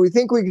thing where we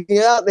think we can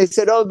get out. And they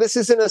said, oh, this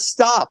isn't a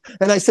stop.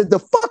 And I said, the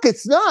fuck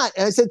it's not.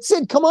 And I said,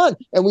 Sid, come on.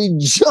 And we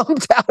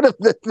jumped out of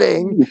the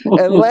thing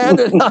and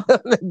landed on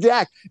the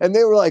deck. And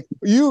they were like,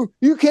 you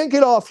can't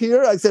get off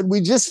here. I said,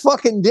 we just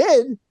fucking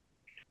did.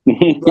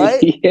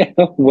 Right? Yeah,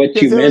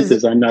 what you meant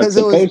is I'm not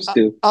supposed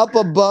to. Up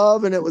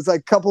above, and it was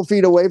like a couple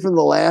feet away from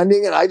the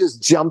landing, and I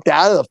just jumped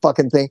out of the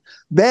fucking thing.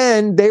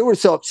 Then they were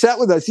so upset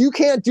with us. You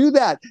can't do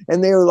that.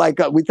 And they were like,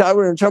 we thought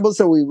we were in trouble,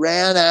 so we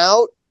ran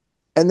out.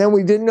 And then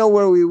we didn't know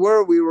where we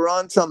were. We were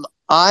on some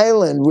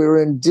island. We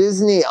were in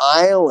Disney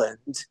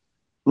Island,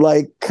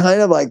 like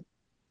kind of like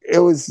it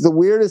was the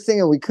weirdest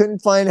thing, and we couldn't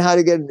find how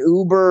to get an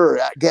Uber or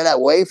get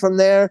away from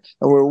there.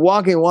 And we were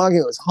walking. It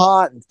was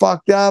hot and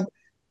fucked up.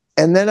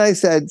 And then I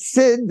said,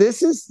 Sid,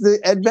 this is the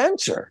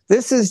adventure.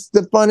 This is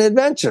the fun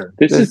adventure.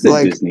 This is the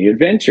like, Disney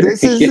adventure.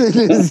 This is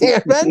the Disney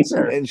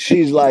adventure. And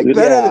she's like,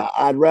 yeah,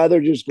 I'd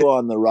rather just go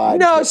on the ride.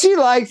 No, she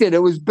liked it.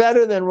 It was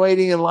better than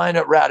waiting in line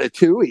at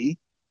Ratatouille.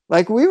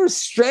 Like we were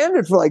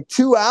stranded for like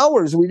 2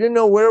 hours. We didn't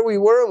know where we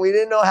were, and we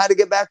didn't know how to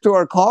get back to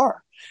our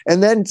car.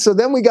 And then, so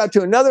then we got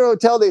to another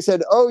hotel. They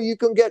said, oh, you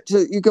can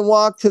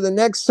walk to the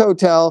next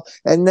hotel,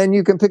 and then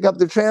you can pick up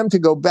the tram to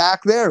go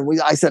back there.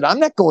 And I said, I'm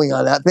not going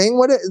on that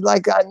thing.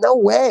 No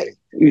way.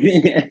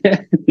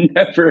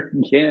 Never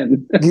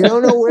again. You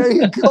don't know where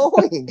you're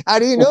going. How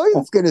do you know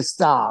it's going to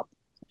stop?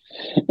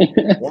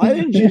 Why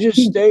didn't you just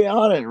stay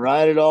on it and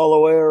ride it all the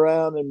way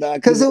around and back?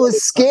 Because it was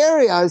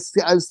scary. I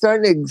was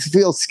starting to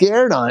feel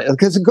scared on it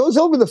because it goes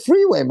over the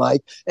freeway,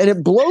 Mike, and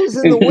it blows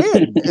in the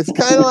wind. It's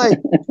kind of like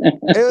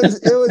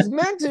it was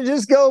meant to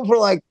just go for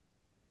like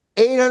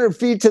 800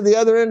 feet to the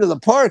other end of the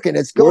park, and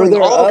it's going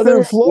all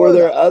through Florida. Were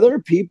there other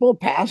people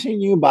passing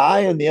you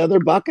by in the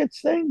other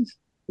buckets things?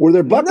 Were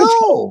there buckets?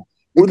 No.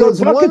 Were there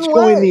buckets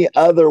going the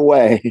other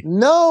way?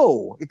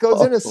 No. It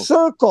goes in a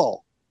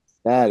circle.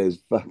 That is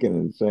fucking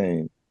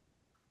insane.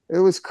 It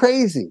was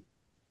crazy.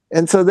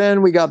 And so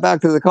then we got back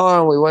to the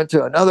car and we went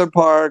to another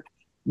park.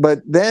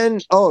 But then,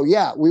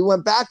 we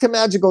went back to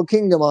Magical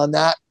Kingdom on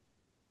that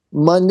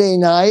Monday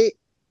night.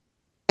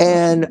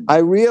 And I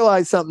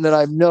realized something that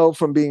I know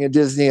from being a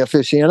Disney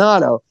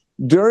aficionado.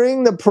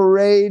 During the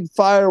parade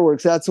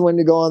fireworks, that's when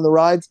to go on the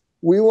rides.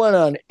 We went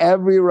on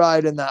every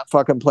ride in that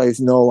fucking place,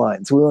 no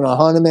lines. We went on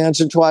Haunted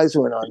Mansion twice.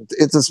 We went on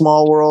It's a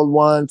Small World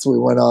once. We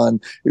went on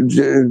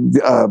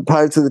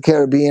Pirates of the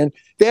Caribbean.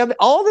 They have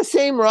all the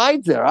same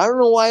rides there. I don't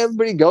know why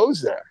everybody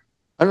goes there.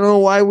 I don't know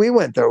why we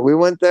went there. We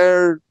went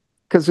there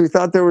because we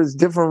thought there was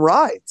different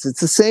rides.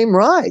 It's the same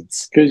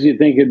rides. Because you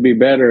think it'd be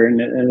better,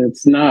 and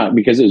it's not.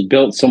 Because it was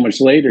built so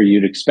much later,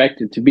 you'd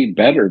expect it to be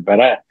better. But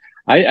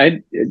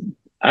I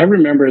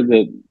remember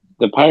that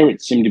the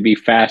Pirates seemed to be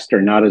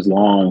faster, not as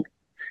long.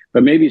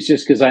 But maybe it's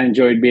just because I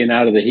enjoyed being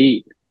out of the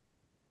heat.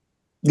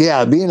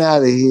 Yeah, being out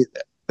of the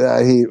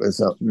heat was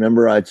something.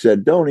 Remember, I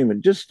said,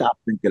 just stop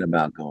thinking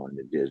about going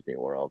to Disney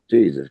World.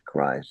 Jesus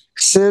Christ.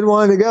 Sid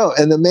wanted to go.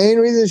 And the main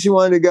reason she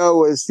wanted to go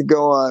was to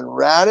go on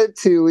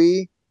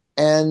Ratatouille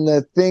and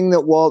the thing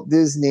that Walt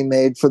Disney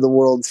made for the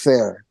World's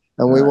Fair.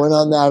 And we went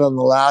on that on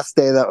the last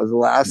day. That was the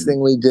last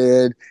thing we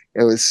did.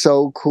 It was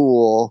so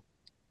cool.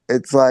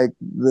 It's like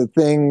the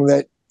thing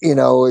that,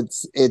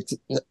 it's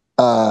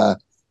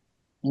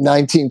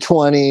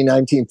 1920,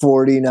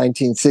 1940,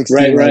 1960,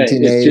 Right.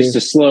 1980.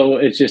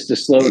 It's just a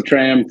slow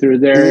tram through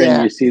there,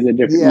 and you see the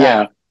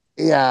different.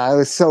 Yeah, it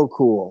was so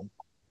cool.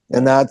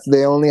 And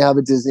they only have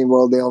a Disney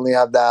World. They only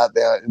have that.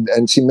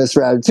 And she missed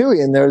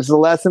Ratatouille. And there's the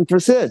lesson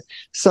for Sid.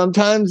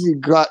 Sometimes you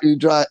drive.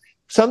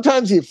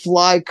 Sometimes you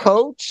fly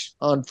coach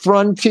on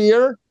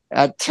Frontier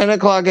at 10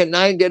 o'clock at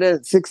night, get in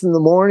at 6 in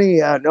the morning.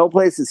 You have no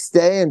place to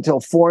stay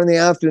until 4 in the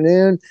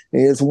afternoon.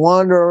 And you just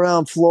wander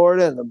around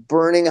Florida in the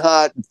burning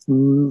hot,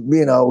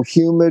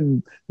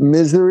 humid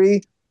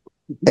misery.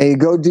 And you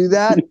go do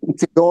that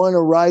to go on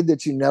a ride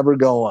that you never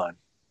go on.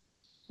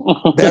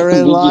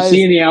 Therein lies. Did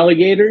you see any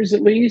alligators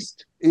at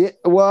least? Yeah,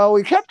 well,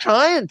 we kept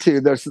trying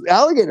to. There's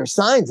alligator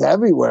signs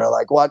everywhere,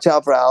 like watch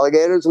out for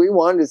alligators. We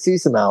wanted to see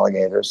some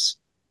alligators,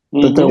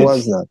 but there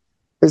was none.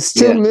 It's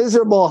too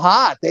miserable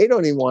hot. They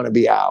don't even want to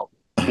be out.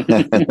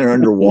 They're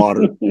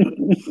underwater.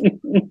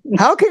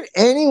 How can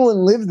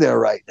anyone live there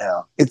right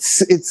now?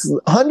 It's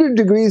 100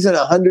 degrees and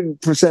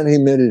 100%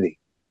 humidity.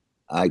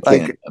 I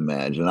can't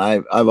imagine.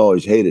 I've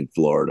always hated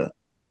Florida.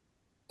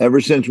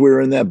 Ever since we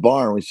were in that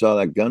bar and we saw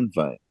that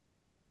gunfight.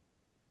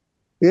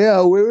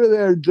 Yeah, we were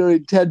there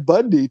during Ted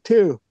Bundy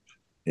too.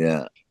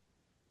 Yeah,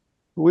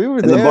 we were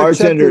and there. The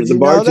bartender said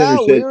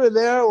we were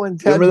there when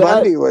Ted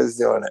Bundy was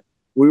doing it.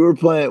 We were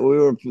playing. We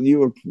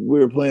were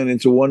playing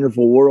 "It's a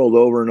Wonderful World"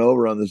 over and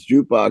over on this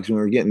jukebox, and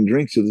we were getting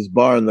drinks at this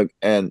bar,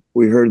 and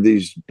we heard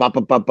these pop,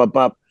 pop, pop, pop,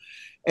 pop,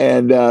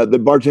 and the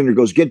bartender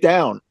goes, "Get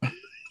down."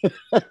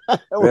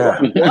 What?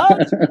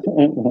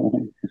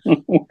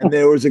 And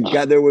there was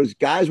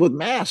guys with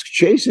masks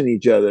chasing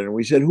each other, and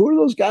we said, "Who are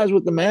those guys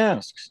with the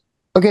masks?"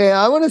 Okay,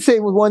 I want to say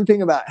one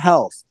thing about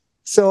health.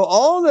 So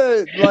all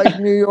the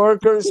New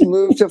Yorkers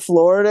moved to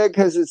Florida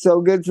because it's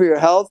so good for your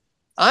health.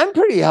 I'm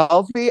pretty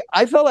healthy.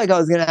 I felt like I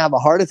was going to have a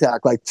heart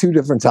attack 2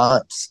 different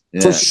times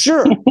for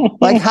sure.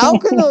 How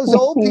can those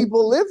old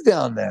people live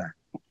down there?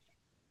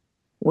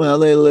 Well,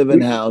 they live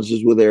in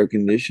houses with air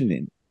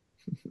conditioning.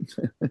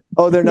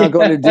 Oh, they're not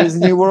going to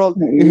Disney World?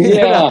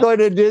 They're not going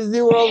to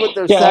Disney World with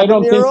their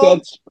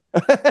 7-year-old?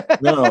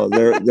 No,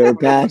 they're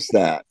past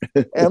that.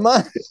 Am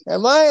I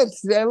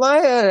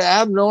an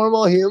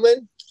abnormal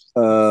human?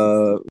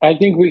 I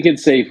think we could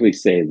safely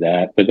say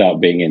that without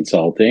being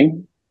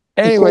insulting.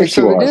 Anyway,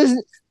 so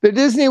the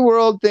Disney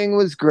World thing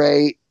was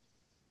great.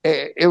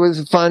 It was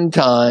a fun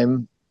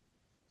time.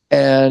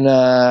 And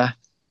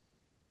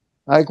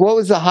what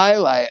was the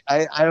highlight?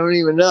 I don't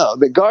even know.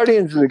 The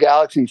Guardians of the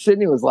Galaxy,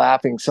 Sydney was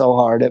laughing so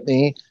hard at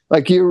me.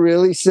 You're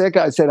really sick?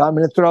 I said, I'm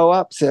going to throw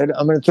up, Sid.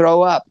 I'm going to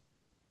throw up.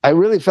 I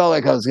really felt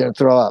like I was going to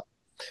throw up.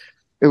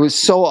 It was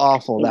so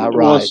awful, that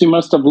ride. Well, she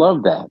must have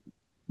loved that.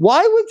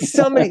 Why would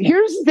somebody?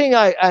 Here's the thing.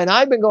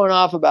 I've been going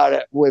off about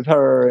it with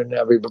her and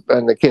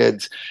the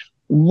kids.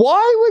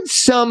 Why would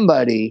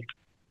somebody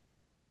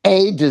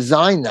A,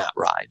 design that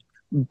ride?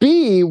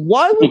 B,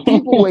 why would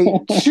people wait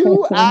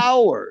 2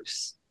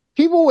 hours?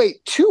 People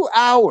wait 2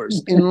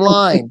 hours in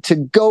line to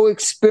go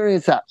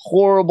experience that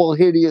horrible,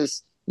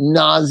 hideous,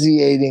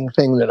 nauseating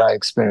thing that I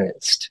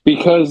experienced.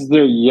 Because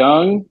they're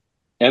young.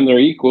 And their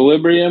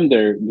equilibrium,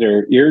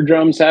 their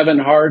eardrums haven't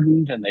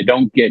hardened, and they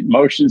don't get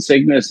motion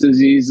sickness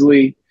as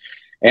easily,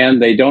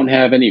 and they don't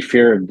have any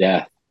fear of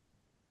death.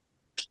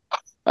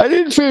 I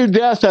didn't fear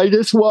death. I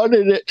just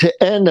wanted it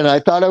to end, and I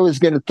thought I was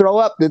going to throw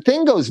up. The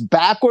thing goes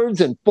backwards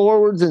and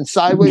forwards and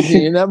sideways,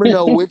 and you never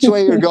know which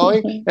way you're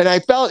going. And I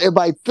felt if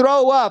I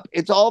throw up,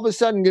 it's all of a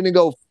sudden going to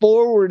go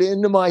forward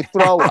into my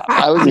throw up.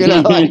 I was going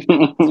to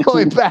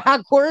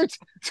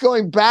it's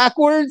going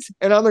backwards,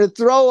 and I'm going to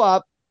throw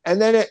up. And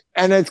then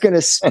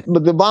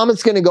the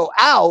vomit's going to go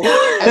out,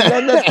 and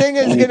then the thing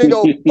is going to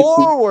go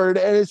forward,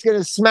 and it's going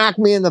to smack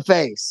me in the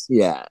face.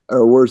 Yeah,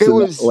 or worse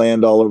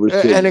land all over.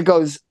 And it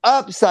goes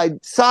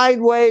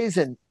sideways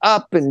and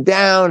up and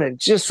down, and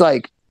just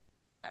I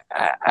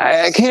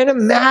can't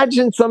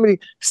imagine somebody.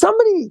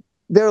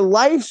 Their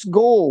life's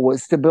goal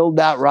was to build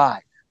that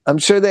ride. I'm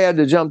sure they had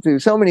to jump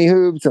through so many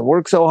hoops and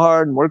work so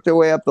hard and work their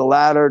way up the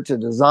ladder to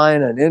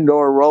design an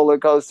indoor roller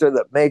coaster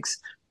that makes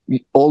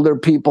older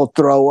people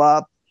throw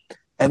up.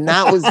 And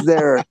that was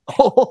their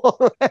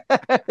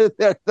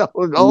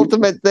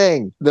ultimate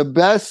thing. The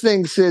best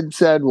thing Sid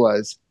said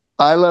was,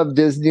 I love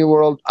Disney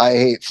World. I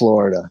hate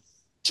Florida.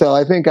 So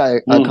I think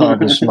I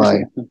accomplished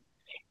my...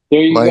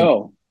 There you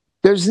go.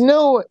 There's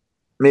no...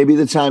 Maybe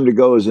the time to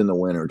go is in the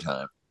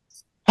wintertime.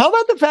 How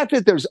about the fact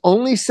that there's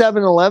only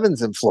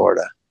 7-Elevens in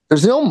Florida?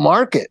 There's no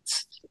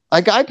markets.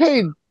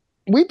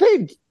 We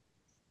paid,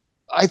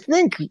 I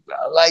think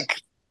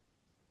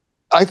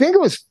it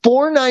was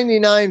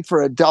 $4.99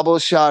 for a double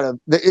shot of.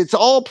 It's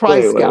all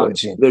price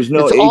gouging. There's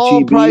no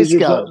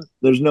HEBs.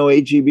 There's no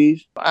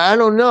HEBs. I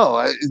don't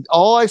know.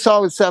 All I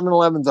saw was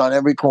 7-Elevens on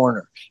every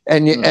corner,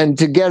 and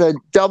to get a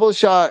double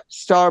shot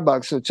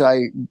Starbucks, which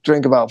I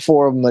drink about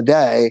 4 of them a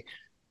day,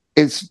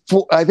 I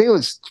think it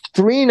was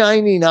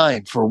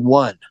 $3.99 for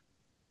one.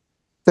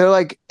 They're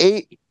like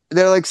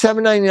they're like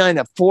 $7.99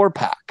 a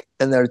 4-pack,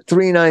 and they're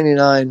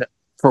 $3.99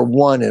 for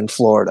one in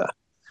Florida.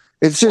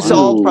 It's just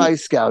all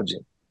price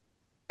gouging,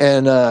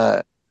 and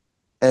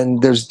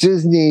there's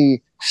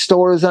Disney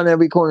stores on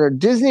every corner.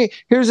 Disney.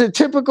 Here's a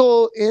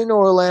typical in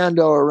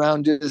Orlando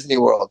around Disney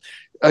World.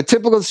 A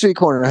typical street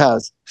corner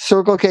has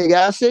Circle K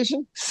gas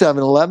station,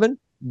 7-Eleven,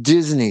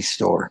 Disney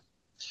store,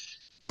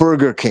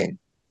 Burger King.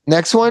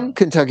 Next one,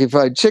 Kentucky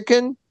Fried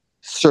Chicken,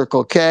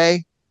 Circle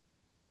K,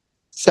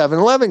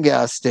 7-Eleven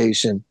gas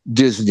station,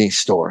 Disney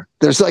store.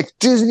 There's like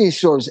Disney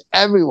stores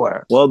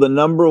everywhere. Well, the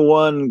number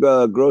one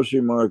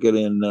grocery market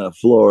in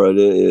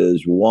Florida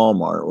is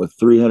Walmart with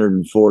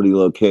 340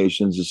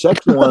 locations. The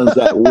second one is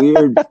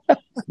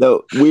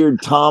the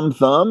weird Tom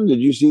Thumb. Did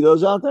you see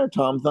those out there,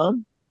 Tom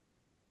Thumb?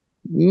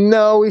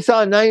 No, we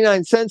saw a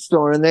 99-cent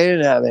store and they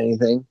didn't have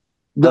anything.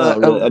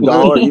 A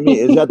dollar? You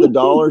mean, is that the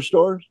dollar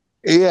stores?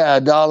 Yeah,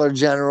 Dollar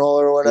General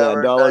or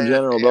whatever. Yeah, Dollar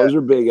General. Yeah. Those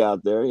are big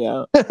out there.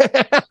 Yeah. And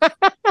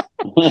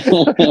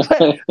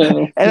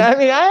I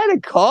mean, I had a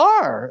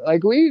car.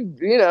 Like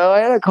I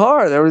had a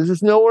car. There was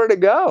just nowhere to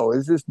go.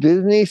 It's just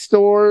Disney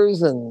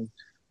stores and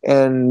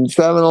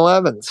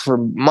 7-Elevens for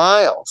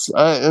miles.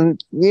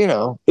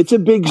 It's a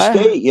big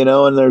state,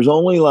 and there's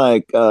only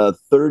like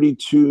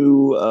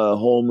 32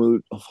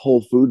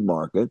 Whole Food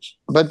markets.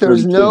 But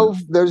there's no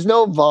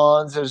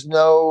Vons, there's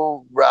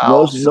no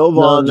Ralphs. No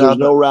Vons, there's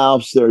no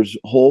Ralphs, there's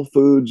Whole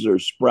Foods,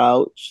 there's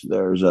Sprouts,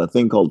 there's a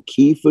thing called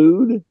Key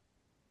Food,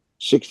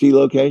 60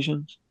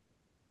 locations.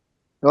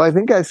 Well, I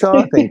think I saw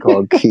a thing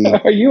called Key.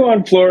 Are you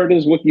on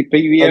Florida's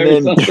Wikipedia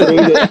or something?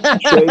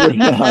 Trader,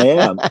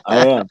 I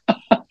am.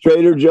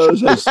 Trader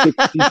Joe's has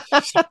 60.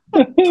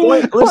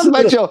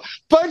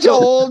 Bunch of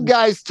old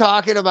guys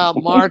talking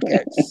about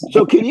markets.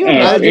 So can you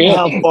imagine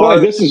how far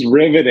this is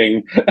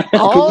riveting?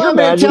 All I'm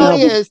going to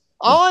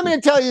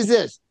tell you is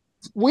this.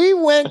 We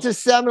went to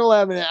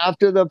 7-Eleven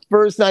after the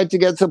first night to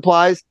get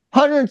supplies.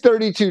 $132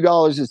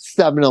 at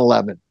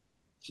 7-Eleven.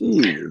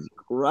 Jeez.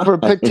 Right. For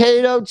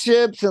potato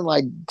chips and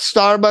like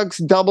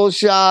Starbucks double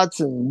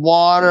shots and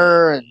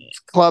water and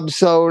club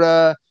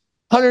soda,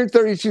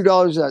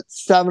 $132 at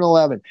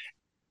 7-Eleven.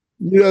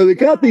 They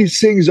got these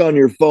things on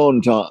your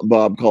phone,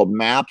 Bob, called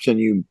maps, and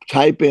you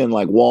type in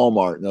like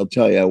Walmart, and they'll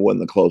tell you when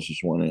the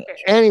closest one is.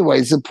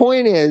 Anyways, the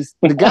point is,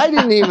 the guy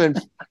didn't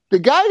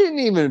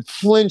even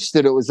flinch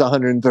that it was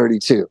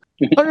 $132.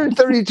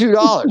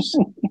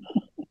 $132.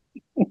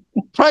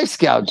 Price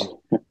gouging.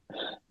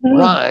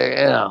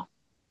 Right, All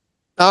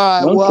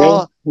right,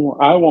 okay. Well,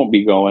 I won't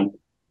be going.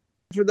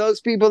 For those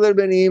people that have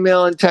been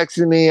emailing,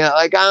 texting me,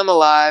 like, I'm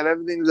alive,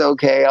 everything's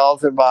okay, I'll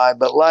survive,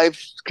 but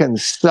life can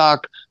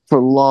suck for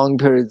long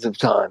periods of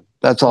time.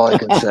 That's all I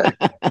can say.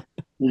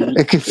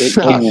 It can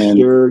suck. It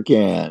sure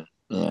can.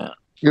 Yeah.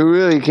 You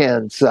really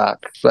can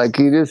suck. Like,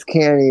 you just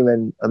can't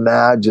even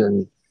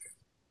imagine.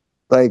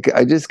 Like,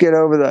 I just get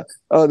over the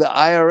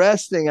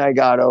IRS thing I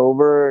got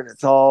over, and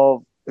it's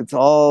all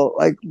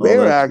like,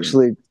 they're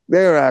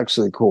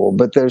actually cool,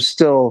 but there's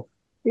still,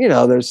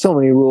 there's so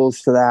many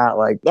rules to that.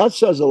 Like, that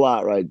says a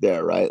lot right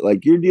there, right?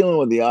 Like, you're dealing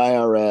with the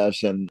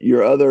IRS, and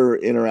your other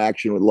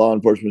interaction with law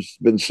enforcement has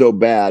been so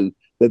bad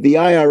that the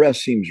IRS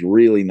seems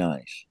really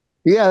nice.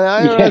 Yeah,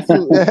 the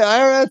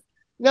IRS.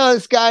 No,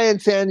 this guy in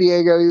San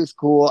Diego, he was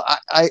cool.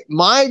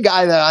 My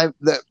guy that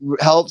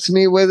helps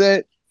me with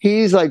it,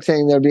 he's like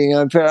saying they're being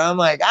unfair. I'm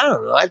like, I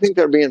don't know. I think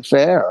they're being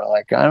fair.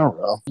 Like, I don't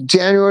know.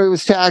 January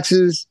was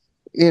taxes.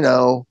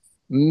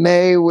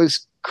 May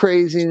was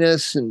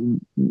craziness, and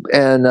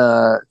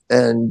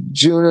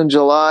June and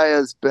July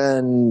has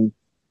been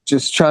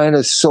just trying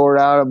to sort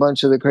out a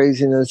bunch of the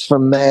craziness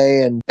from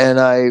May, and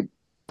I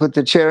put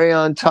the cherry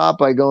on top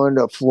by going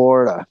to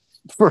Florida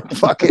for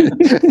fucking.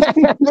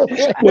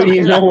 Well,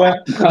 you know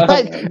what?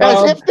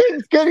 As if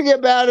things couldn't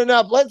get bad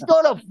enough. Let's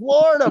go to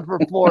Florida for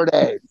 4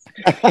 days.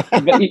 But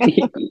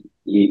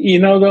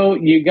though,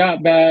 you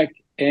got back,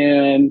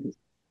 and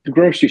the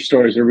grocery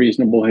stores are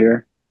reasonable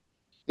here.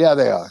 Yeah,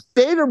 they are.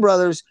 Stater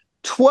Brothers,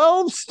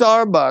 12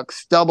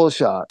 Starbucks double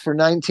shot for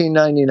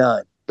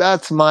 $19.99.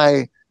 That's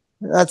my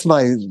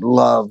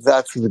love.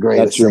 That's the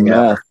greatest. That's your thing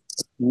math. ever.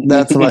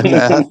 That's my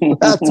math.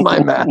 That's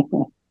my math.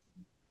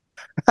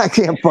 I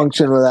can't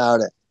function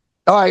without it.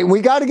 All right,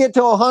 we got to get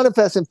to Ohana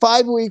Fest in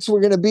 5 weeks.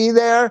 We're going to be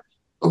there.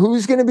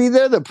 Who's going to be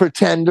there? The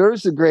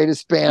Pretenders, the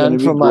greatest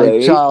band from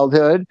my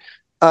childhood.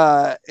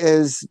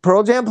 Is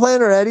Pearl Jam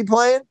playing or Eddie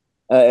playing?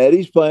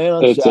 Eddie's playing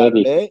on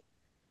Saturday. Eddie.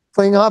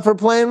 Klinghoffer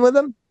playing with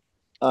him?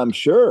 I'm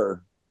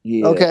sure.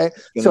 Okay,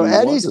 so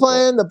Eddie's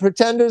playing. The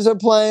Pretenders are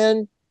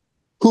playing.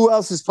 Who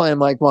else is playing,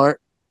 Mike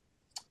Mart?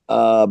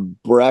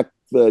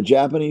 The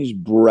Japanese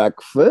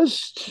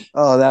breakfast.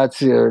 Oh,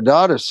 that's your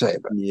daughter's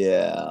favorite.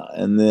 Yeah.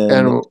 And then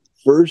the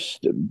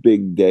first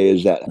big day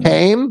is that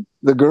Haim,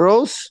 the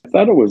girls. I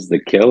thought it was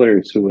the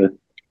Killers who were.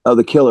 Oh,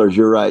 the Killers,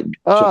 you're right.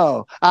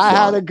 Oh, I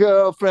had a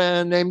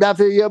girlfriend named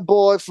after your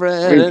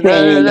boyfriend.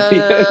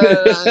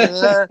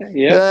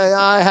 Yeah.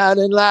 I had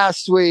it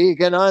last week,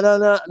 and I don't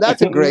know.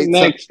 That's a great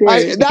song.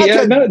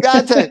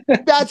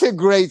 That's a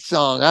great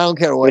song. I don't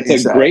care what you say.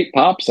 It's a great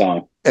pop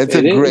song. It's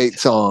a great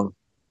song.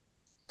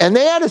 And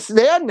they had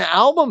an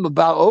album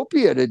about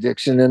opiate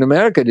addiction in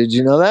America. Did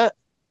you know that?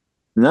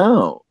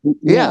 No.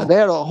 Yeah, they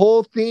had a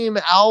whole theme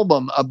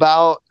album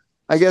about,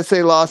 I guess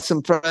they lost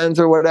some friends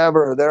or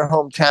whatever, their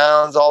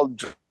hometowns all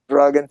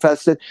drug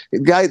infested.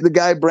 The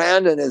guy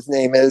Brandon, his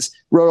name is,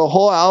 wrote a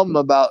whole album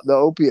about the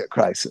opiate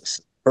crisis,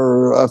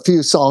 or a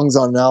few songs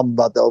on an album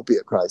about the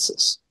opiate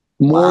crisis.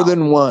 More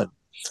than one.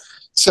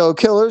 So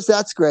Killers,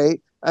 that's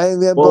great.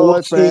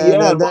 We'll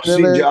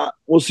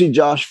see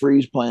Josh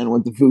Freese playing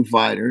with the Foo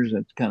Fighters.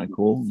 That's kind of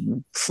cool.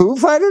 Foo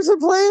Fighters are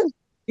playing?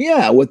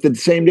 Yeah, with the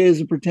same day as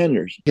the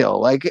Pretenders.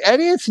 Like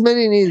Eddie and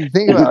Smitty need to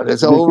think about it.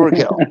 It's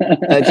overkill.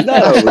 That's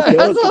not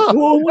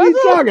overkill. What are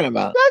you talking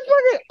about?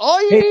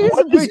 All you need is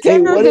the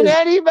Pretenders and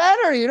Eddie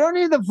Vedder. You don't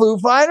need the Foo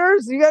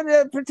Fighters. You got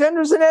the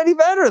Pretenders and Eddie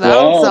Vedder.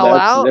 That'll sell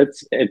out.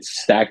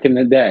 It's stacking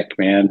the deck,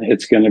 man.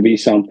 It's going to be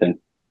something.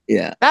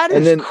 Yeah. That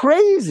is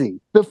crazy.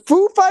 The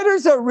Foo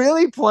Fighters are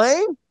really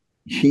playing?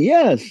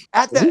 Yes.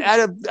 At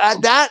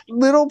that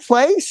little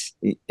place?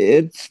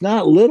 It's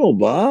not little,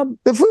 Bob.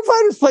 The Foo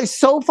Fighters play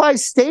SoFi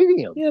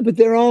Stadium. Yeah, but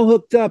they're all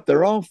hooked up.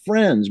 They're all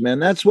friends, man.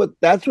 That's what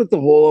the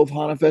whole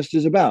Ohana Fest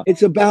is about.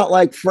 It's about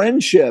like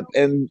friendship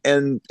and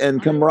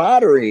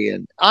camaraderie.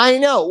 And I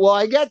know. Well,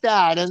 I get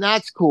that, and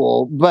that's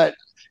cool, but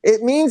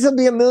it means there'll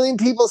be a million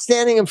people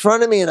standing in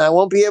front of me and I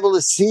won't be able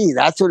to see.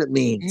 That's what it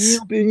means.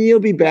 You'll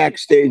be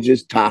backstage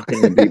just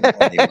talking to people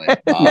anyway.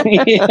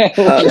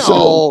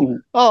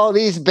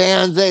 These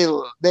bands, they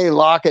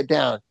lock it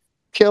down.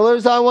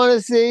 Killers I want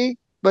to see,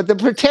 but the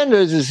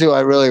Pretenders is who I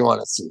really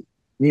want to see.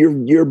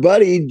 Your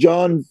buddy,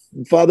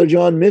 Father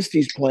John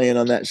Misty's playing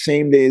on that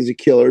same day as the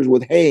Killers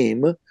with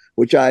Haim,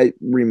 which I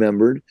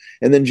remembered,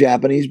 and then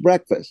Japanese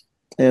Breakfast.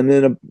 And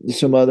then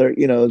some other,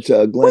 it's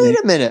Glenn. Wait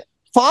a minute.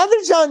 Father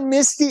John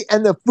Misty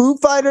and the Foo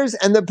Fighters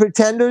and the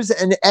Pretenders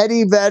and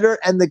Eddie Vedder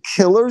and the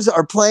Killers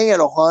are playing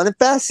at Ohana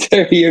Fest?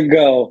 There you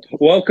go.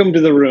 Welcome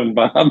to the room,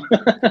 Bob.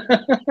 that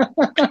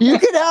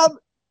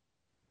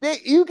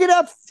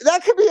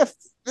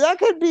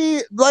could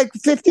be like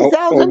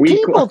 50,000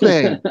 people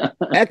thing.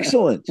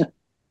 Excellent.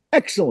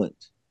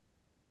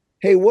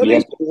 Hey, what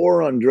is the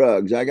War on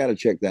Drugs? I got to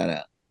check that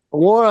out.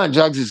 War on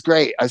Drugs is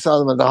great. I saw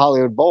them at the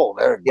Hollywood Bowl.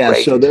 They're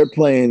great. So they're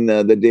playing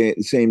the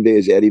same day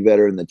as Eddie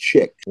Vedder and the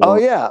Chick.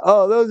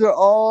 Those are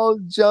all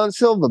John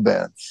Silva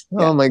bands.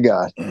 Yeah. Oh my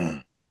God.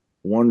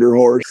 Wonder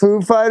Horse, Foo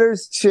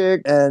Fighters,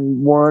 Chick,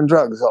 and War on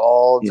Drugs,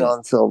 all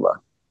John Silva.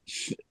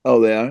 Oh,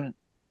 they are?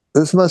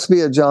 This must be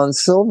a John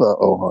Silva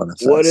Ohana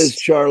Fest. What is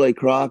Charlie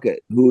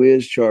Crockett? Who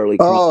is Charlie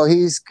Crockett? Oh,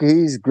 he's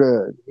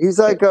good. He's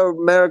like a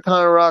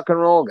Americana rock and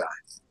roll guy.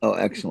 Oh,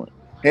 excellent.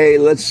 Hey,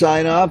 let's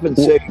sign off and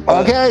say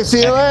goodbye. Okay,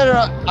 see you later.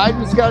 I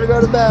just got to go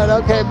to bed.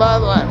 Okay,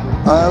 bye-bye.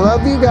 I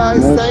love you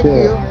guys. Okay. Thank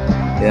you.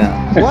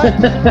 Yeah. What?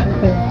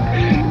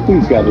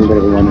 He's got a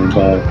little one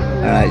involved.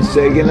 All right,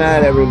 say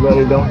goodnight,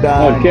 everybody. Don't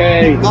die.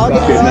 Okay. Good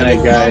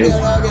night, guys.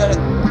 I'll get it.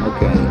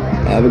 Okay.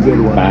 Have a good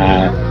one.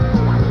 Bye.